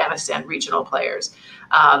to Afghanistan regional players,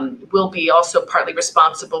 will be also partly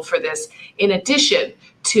responsible for this, in addition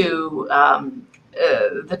to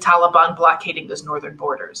the Taliban blockading those northern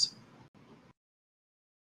borders.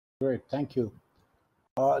 Great, thank you.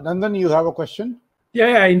 Nandan, you have a question?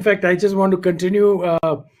 Yeah. In fact, I just want to continue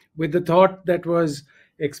with the thought that was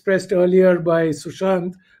expressed earlier by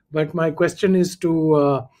Sushant, but my question is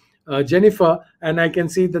to Jennifer, and I can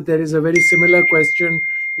see that there is a very similar question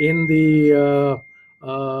in the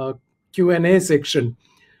Q&A section.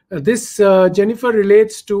 This, Jennifer,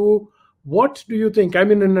 relates to what do you think,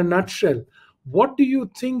 in a nutshell, what do you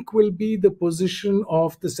think will be the position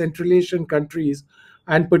of the Central Asian countries,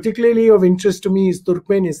 and particularly of interest to me is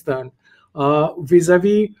Turkmenistan,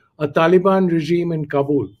 vis-a-vis a Taliban regime in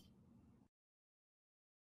Kabul?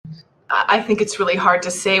 I think it's really hard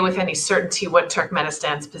to say with any certainty what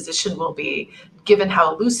Turkmenistan's position will be, given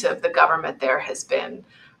how elusive the government there has been,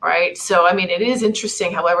 right? So, it is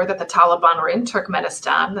interesting, however, that the Taliban were in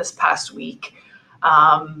Turkmenistan this past week.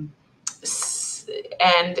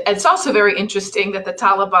 And it's also very interesting that the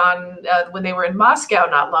Taliban, when they were in Moscow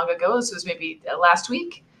not long ago, this was maybe last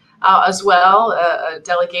week as well, a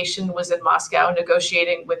delegation was in Moscow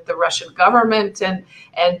negotiating with the Russian government, and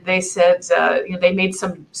they said they made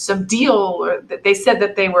some deal, or they said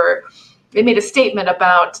that they made a statement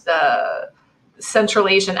about Central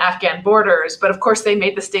Asian Afghan borders, but of course they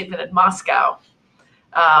made the statement in Moscow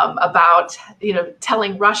about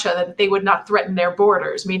telling Russia that they would not threaten their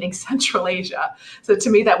borders, meaning Central Asia. So to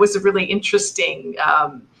me, that was a really interesting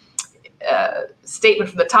statement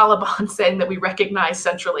from the Taliban, saying that we recognize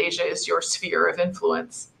Central Asia as your sphere of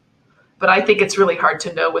influence. But I think it's really hard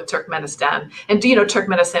to know with Turkmenistan. And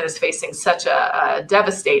Turkmenistan is facing such a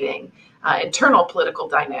devastating internal political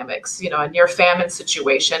dynamics, a near famine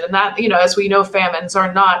situation. And that, as we know, famines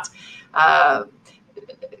are not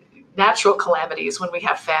natural calamities. When we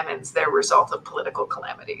have famines, they're a result of political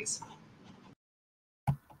calamities.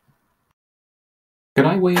 Can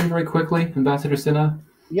I weigh in very quickly, Ambassador Sinha?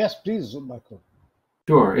 Yes, please, Michael.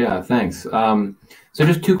 Sure, yeah, thanks. So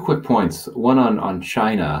just two quick points, one on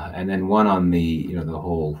China and then one on the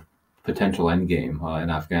whole potential endgame in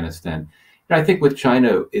Afghanistan. I think with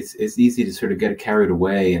China, it's easy to sort of get carried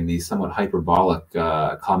away in these somewhat hyperbolic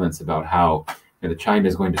comments about how China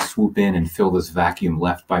is going to swoop in and fill this vacuum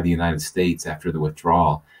left by the United States after the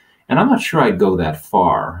withdrawal. And I'm not sure I'd go that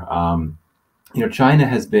far. China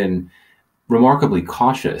has been remarkably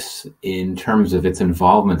cautious in terms of its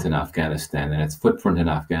involvement in Afghanistan and its footprint in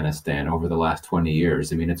Afghanistan over the last 20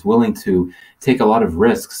 years. I mean, it's willing to take a lot of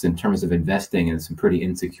risks in terms of investing in some pretty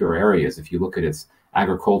insecure areas. If you look at its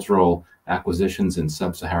agricultural acquisitions in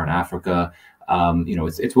sub-Saharan Africa,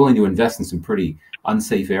 it's willing to invest in some pretty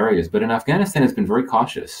unsafe areas. But in Afghanistan, it's been very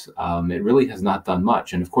cautious. It really has not done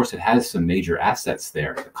much. And of course, it has some major assets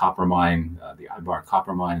there, the copper mine, the Ibar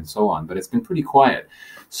copper mine, and so on. But it's been pretty quiet.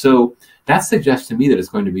 So that suggests to me that it's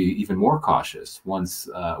going to be even more cautious once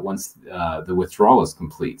the withdrawal is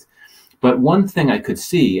complete. But one thing I could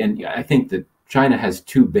see, and I think that China has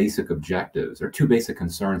two basic objectives or two basic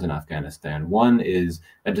concerns in Afghanistan. One is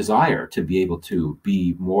a desire to be able to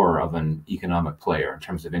be more of an economic player in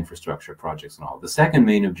terms of infrastructure projects and all. The second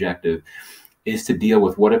main objective is to deal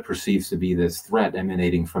with what it perceives to be this threat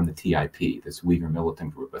emanating from the TIP, this Uyghur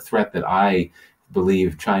militant group, a threat that I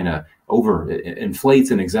believe China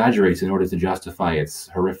inflates and exaggerates in order to justify its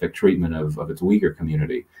horrific treatment of its Uyghur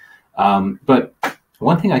community. But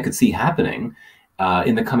one thing I could see happening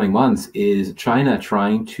in the coming months is China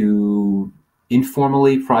trying to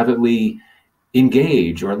informally, privately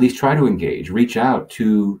engage, or at least try to engage, reach out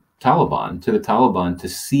to the Taliban to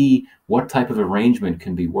see what type of arrangement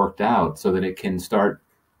can be worked out so that it can start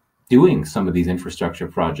doing some of these infrastructure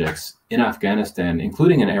projects in Afghanistan,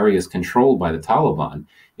 including in areas controlled by the Taliban,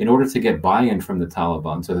 in order to get buy-in from the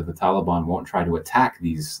Taliban so that the Taliban won't try to attack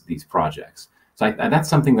these projects. So that's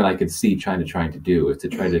something that I could see China trying to do, is to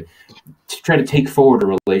try to take forward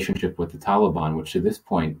a relationship with the Taliban, which at this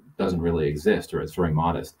point doesn't really exist, or it's very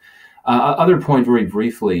modest. Other point, very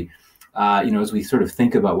briefly, as we sort of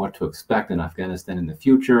think about what to expect in Afghanistan in the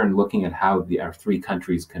future and looking at how our three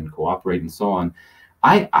countries can cooperate and so on,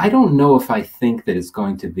 I don't know if I think that it's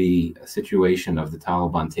going to be a situation of the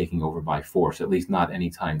Taliban taking over by force, at least not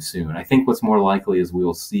anytime soon. I think what's more likely is we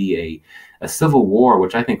will see a civil war,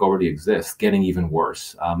 which I think already exists, getting even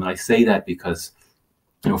worse. And I say that because,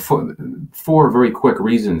 for very quick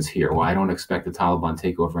reasons here why I don't expect the Taliban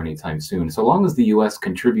takeover anytime soon. So long as the U.S.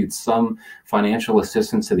 contributes some financial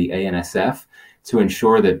assistance to the ANSF to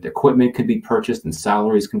ensure that equipment can be purchased and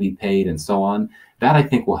salaries can be paid and so on, that I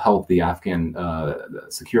think will help the Afghan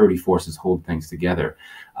security forces hold things together.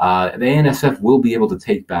 The ANSF will be able to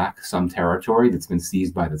take back some territory that's been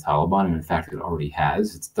seized by the Taliban, and in fact, it already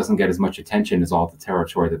has. It doesn't get as much attention as all the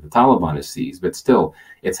territory that the Taliban has seized, but still,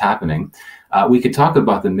 it's happening. We could talk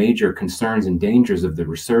about the major concerns and dangers of the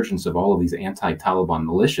resurgence of all of these anti-Taliban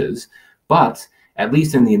militias, but at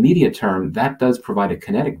least in the immediate term, that does provide a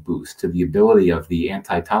kinetic boost to the ability of the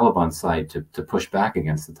anti-Taliban side to push back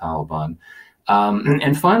against the Taliban.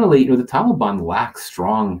 And finally, the Taliban lacks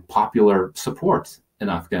strong popular support in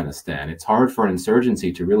Afghanistan. It's hard for an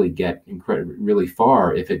insurgency to really get really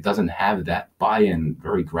far if it doesn't have that buy-in,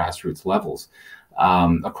 very grassroots levels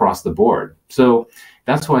across the board. So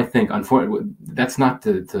that's why I think, unfortunately, that's not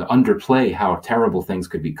to underplay how terrible things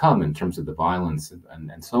could become in terms of the violence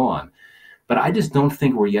and so on. But I just don't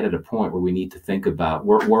think we're yet at a point where we need to think about,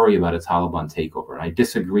 worry about a Taliban takeover. And I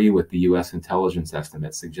disagree with the U.S. intelligence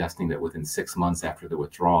estimates suggesting that within 6 months after the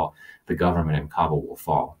withdrawal, the government in Kabul will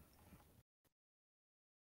fall.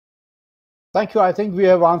 Thank you. I think we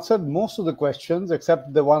have answered most of the questions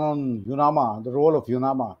except the one on UNAMA, the role of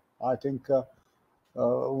UNAMA. I think,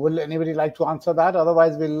 will anybody like to answer that?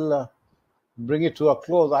 Otherwise, we'll bring it to a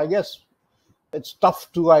close. I guess it's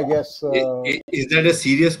tough to, Is that a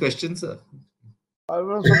serious question, sir?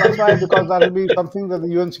 So that's why, because that will be something that the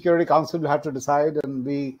UN Security Council will have to decide, and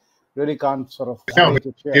we really can't sort of. No,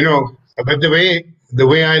 but the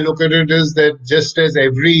way I look at it is that just as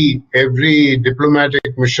every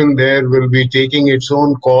diplomatic mission there will be taking its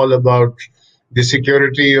own call about the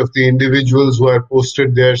security of the individuals who are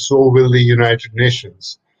posted there, so will the United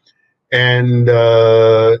Nations. And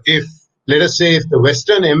let us say, if the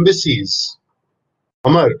Western embassies,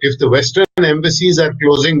 Amar, if the Western embassies are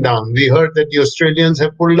closing down, we heard that the Australians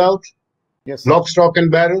have pulled out, yes, lock, stock and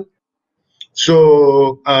barrel.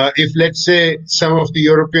 So if, let's say, some of the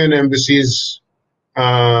European embassies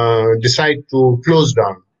decide to close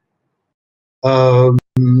down,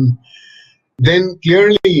 then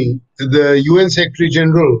clearly the UN Secretary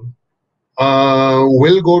General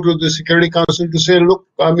will go to the Security Council to say, look,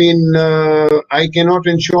 I mean, I cannot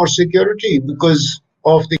ensure security because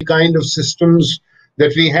of the kind of systems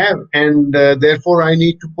that we have, and therefore I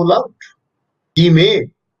need to pull out. He may,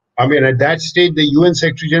 I mean, at that stage, the UN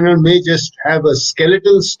Secretary General may just have a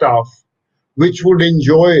skeletal staff which would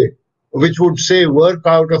say work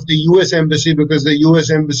out of the US Embassy because the US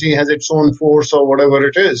Embassy has its own force or whatever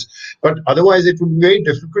it is. But otherwise, it would be very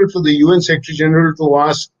difficult for the UN Secretary General to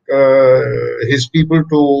ask his people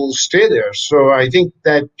to stay there. So I think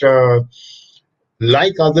that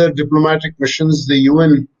like other diplomatic missions, the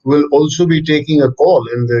UN will also be taking a call,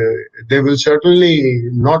 and they will certainly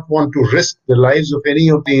not want to risk the lives of any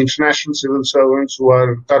of the international civil servants who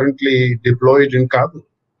are currently deployed in Kabul.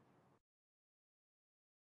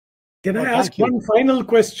 Can I ask one final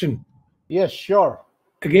question? Yes, sure.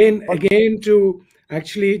 Again to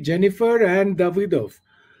actually Jennifer and Davydov,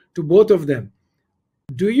 to both of them.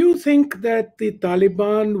 Do you think that the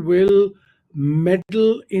Taliban will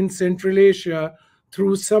meddle in Central Asia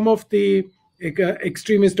through some of the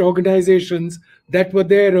extremist organizations that were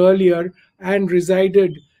there earlier and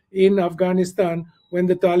resided in Afghanistan when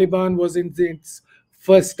the Taliban was in its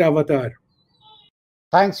first avatar?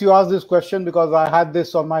 Thanks you asked this question, because I had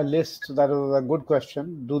this on my list. That was a good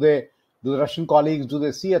question. Do the Russian colleagues, do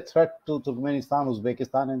they see a threat to Turkmenistan,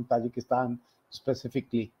 Uzbekistan and Tajikistan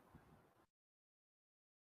specifically?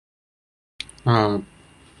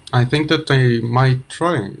 I think that they might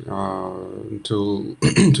try to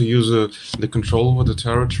to use the control over the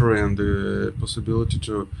territory and the possibility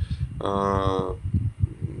to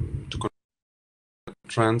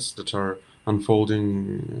trends that are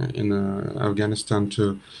unfolding in Afghanistan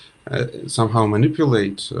to somehow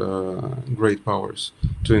manipulate great powers,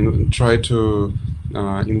 to try to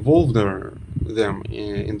involve them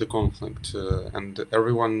in the conflict, and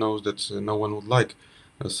everyone knows that no one would like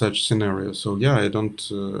such scenario. So yeah,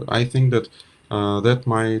 I think that that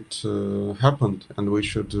might happen, and we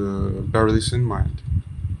should bear this in mind.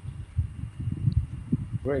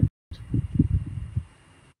 Great.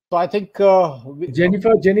 So I think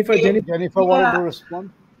Jennifer wanted to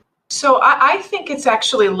respond. So I think it's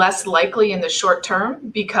actually less likely in the short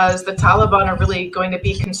term, because the Taliban are really going to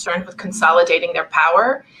be concerned with consolidating their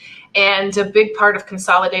power. And a big part of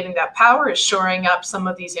consolidating that power is shoring up some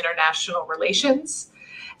of these international relations.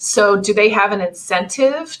 So do they have an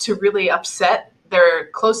incentive to really upset their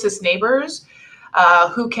closest neighbors,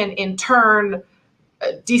 who can in turn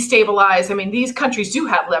destabilize? I mean, these countries do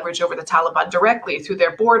have leverage over the Taliban directly through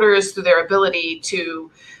their borders, through their ability to,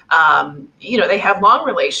 they have long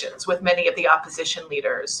relations with many of the opposition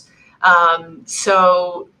leaders.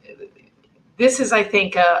 So this is, I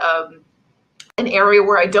think, an area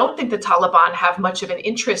where I don't think the Taliban have much of an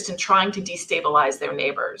interest in trying to destabilize their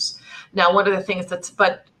neighbors. Now, one of the things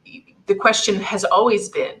but the question has always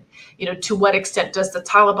been, to what extent does the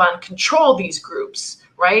Taliban control these groups,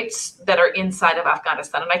 right, that are inside of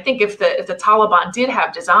Afghanistan? And I think if the Taliban did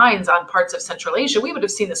have designs on parts of Central Asia, we would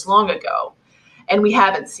have seen this long ago. And we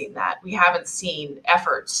haven't seen that. We haven't seen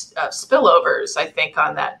efforts, spillovers, I think,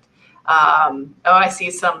 on that. I see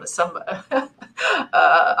some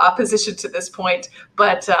opposition to this point,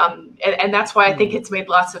 but and that's why I think it's made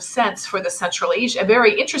lots of sense for the Central Asia, a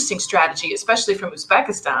very interesting strategy, especially from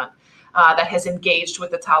Uzbekistan, that has engaged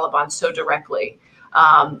with the Taliban so directly.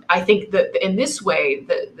 I think that in this way,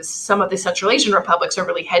 some of the Central Asian republics are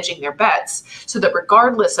really hedging their bets, so that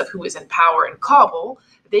regardless of who is in power in Kabul,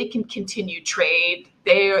 they can continue trade.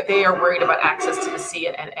 They are worried about access to the sea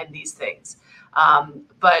and these things.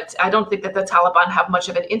 But I don't think that the Taliban have much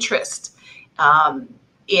of an interest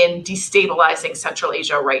in destabilizing Central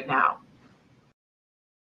Asia right now.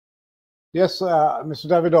 Yes, Mr.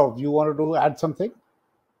 Davydov, you wanted to add something?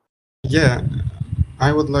 Yeah,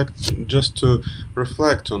 I would like just to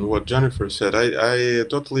reflect on what Jennifer said. I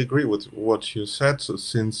totally agree with what you said,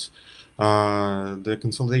 since the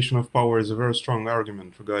consolidation of power is a very strong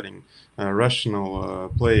argument regarding a rational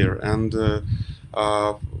player, and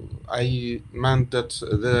I meant that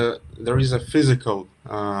there is a physical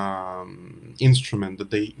instrument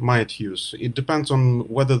that they might use. It depends on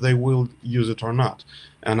whether they will use it or not.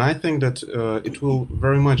 And I think that it will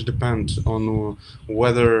very much depend on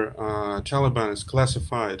whether Taliban is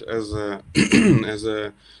classified as a as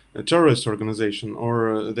a terrorist organization,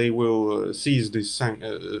 or they will seize this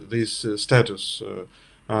status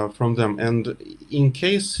from them. And in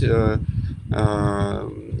case, in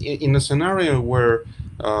a scenario where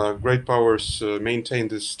great powers maintain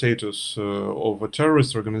this status of a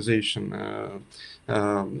terrorist organization,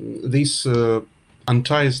 this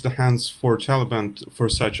unties the hands for Taliban for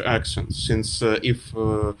such actions, since if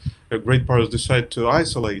great powers decide to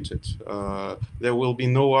isolate it, there will be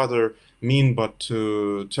no other mean but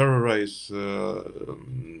to terrorize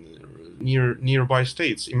nearby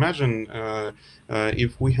states. Imagine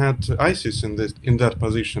if we had ISIS in that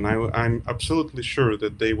position. I'm absolutely sure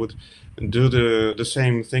that they would do the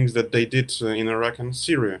same things that they did in Iraq and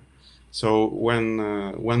Syria. So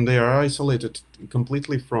when they are isolated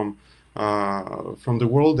completely from from the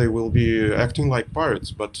world, they will be acting like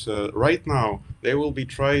pirates. But right now, they will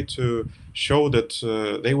try to show that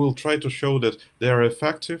they are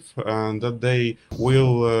effective and that they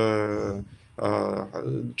will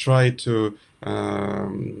try to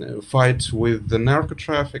fight with the narco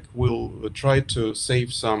traffic. Will try to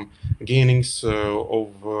save some gainings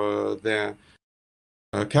of the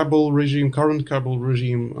current Kabul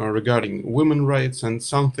regime regarding women rights and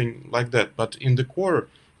something like that. But in the core,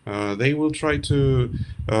 they will try to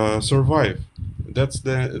survive. That's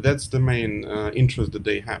the main interest that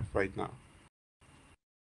they have right now.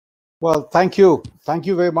 Well, thank you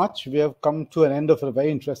very much. We have come to an end of a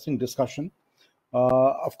very interesting discussion.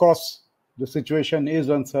 Of course, the situation is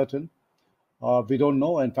uncertain. We don't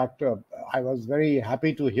know. In fact, I was very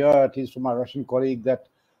happy to hear, at least from my Russian colleague, that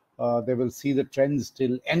they will see the trends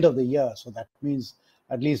till end of the year. So that means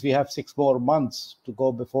at least we have 6 more months to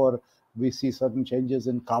go before we see certain changes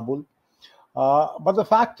in Kabul. But the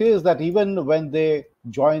fact is that even when they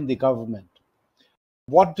join the government,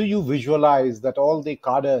 what do you visualize that all the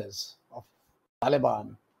cadres of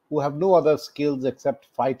Taliban, who have no other skills except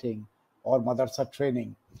fighting or madrasa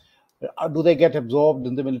training, do they get absorbed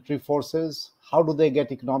in the military forces? How do they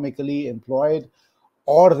get economically employed?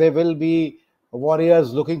 Or they will be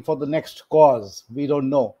warriors looking for the next cause? We don't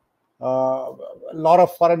know. A lot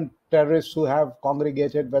of foreign terrorists who have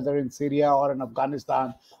congregated, whether in Syria or in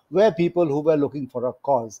Afghanistan, were people who were looking for a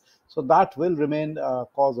cause. So that will remain a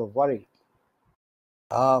cause of worry.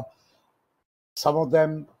 Some of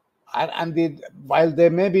them, while there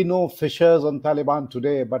may be no fissures on Taliban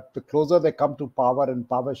today, but the closer they come to power and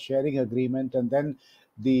power sharing agreement, and then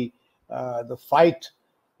the fight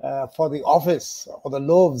for the office or the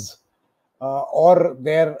loaves, or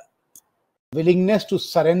their willingness to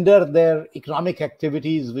surrender their economic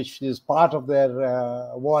activities, which is part of their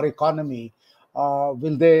war economy,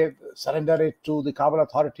 will they surrender it to the Kabul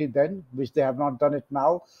authority then, which they have not done it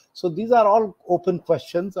now? So these are all open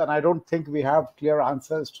questions, and I don't think we have clear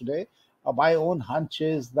answers today. My own hunch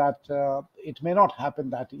is that it may not happen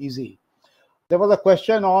that easy. There was a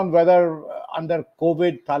question on whether under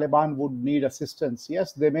COVID, Taliban would need assistance.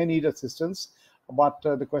 Yes, they may need assistance, but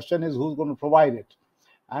the question is who's going to provide it.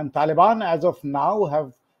 And Taliban, as of now,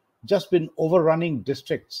 have just been overrunning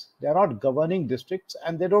districts. They are not governing districts,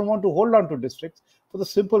 and they don't want to hold on to districts for the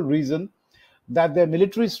simple reason that their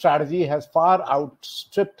military strategy has far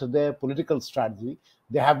outstripped their political strategy.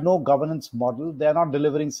 They have no governance model. They are not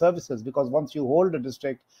delivering services, because once you hold a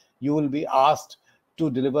district, you will be asked to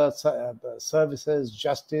deliver services,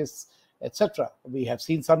 justice, etc. We have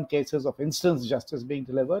seen some cases of instance justice being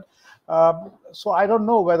delivered. So I don't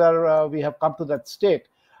know whether we have come to that state.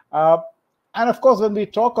 And of course, when we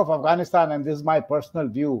talk of Afghanistan, and this is my personal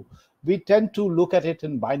view, we tend to look at it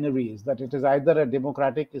in binaries, that it is either a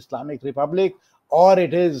democratic Islamic republic or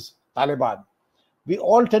it is Taliban. We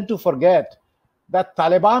all tend to forget that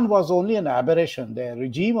Taliban was only an aberration. The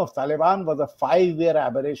regime of Taliban was a 5-year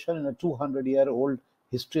aberration in a 200-year-old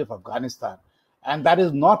history of Afghanistan. And that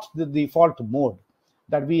is not the default mode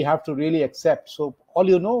that we have to really accept. So all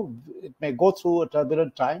you know, it may go through a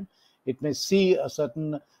turbulent time. It may see a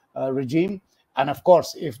certain regime. And of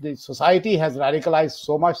course, if the society has radicalized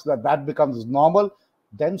so much that that becomes normal,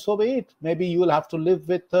 then so be it. Maybe you will have to live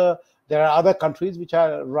with, there are other countries which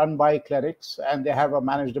are run by clerics and they have a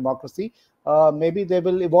managed democracy. Maybe they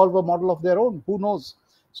will evolve a model of their own. Who knows?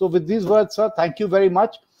 So with these words, sir, thank you very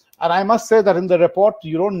much. And I must say that in the report,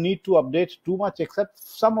 you don't need to update too much, except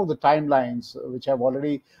some of the timelines which have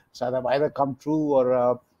already either come true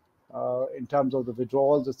or in terms of the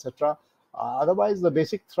withdrawals, etc. Otherwise, the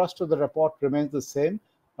basic thrust of the report remains the same.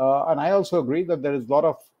 And I also agree that there is a lot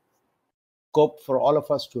of scope for all of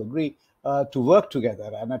us to agree to work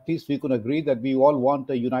together. And at least we can agree that we all want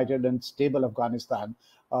a united and stable Afghanistan,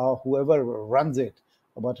 whoever runs it,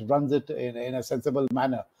 but runs it in a sensible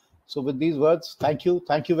manner. So with these words, thank you.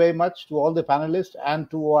 Thank you very much to all the panelists and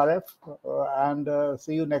to ORF. And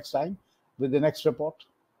see you next time with the next report.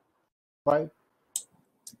 Bye.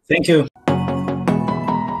 Thank you.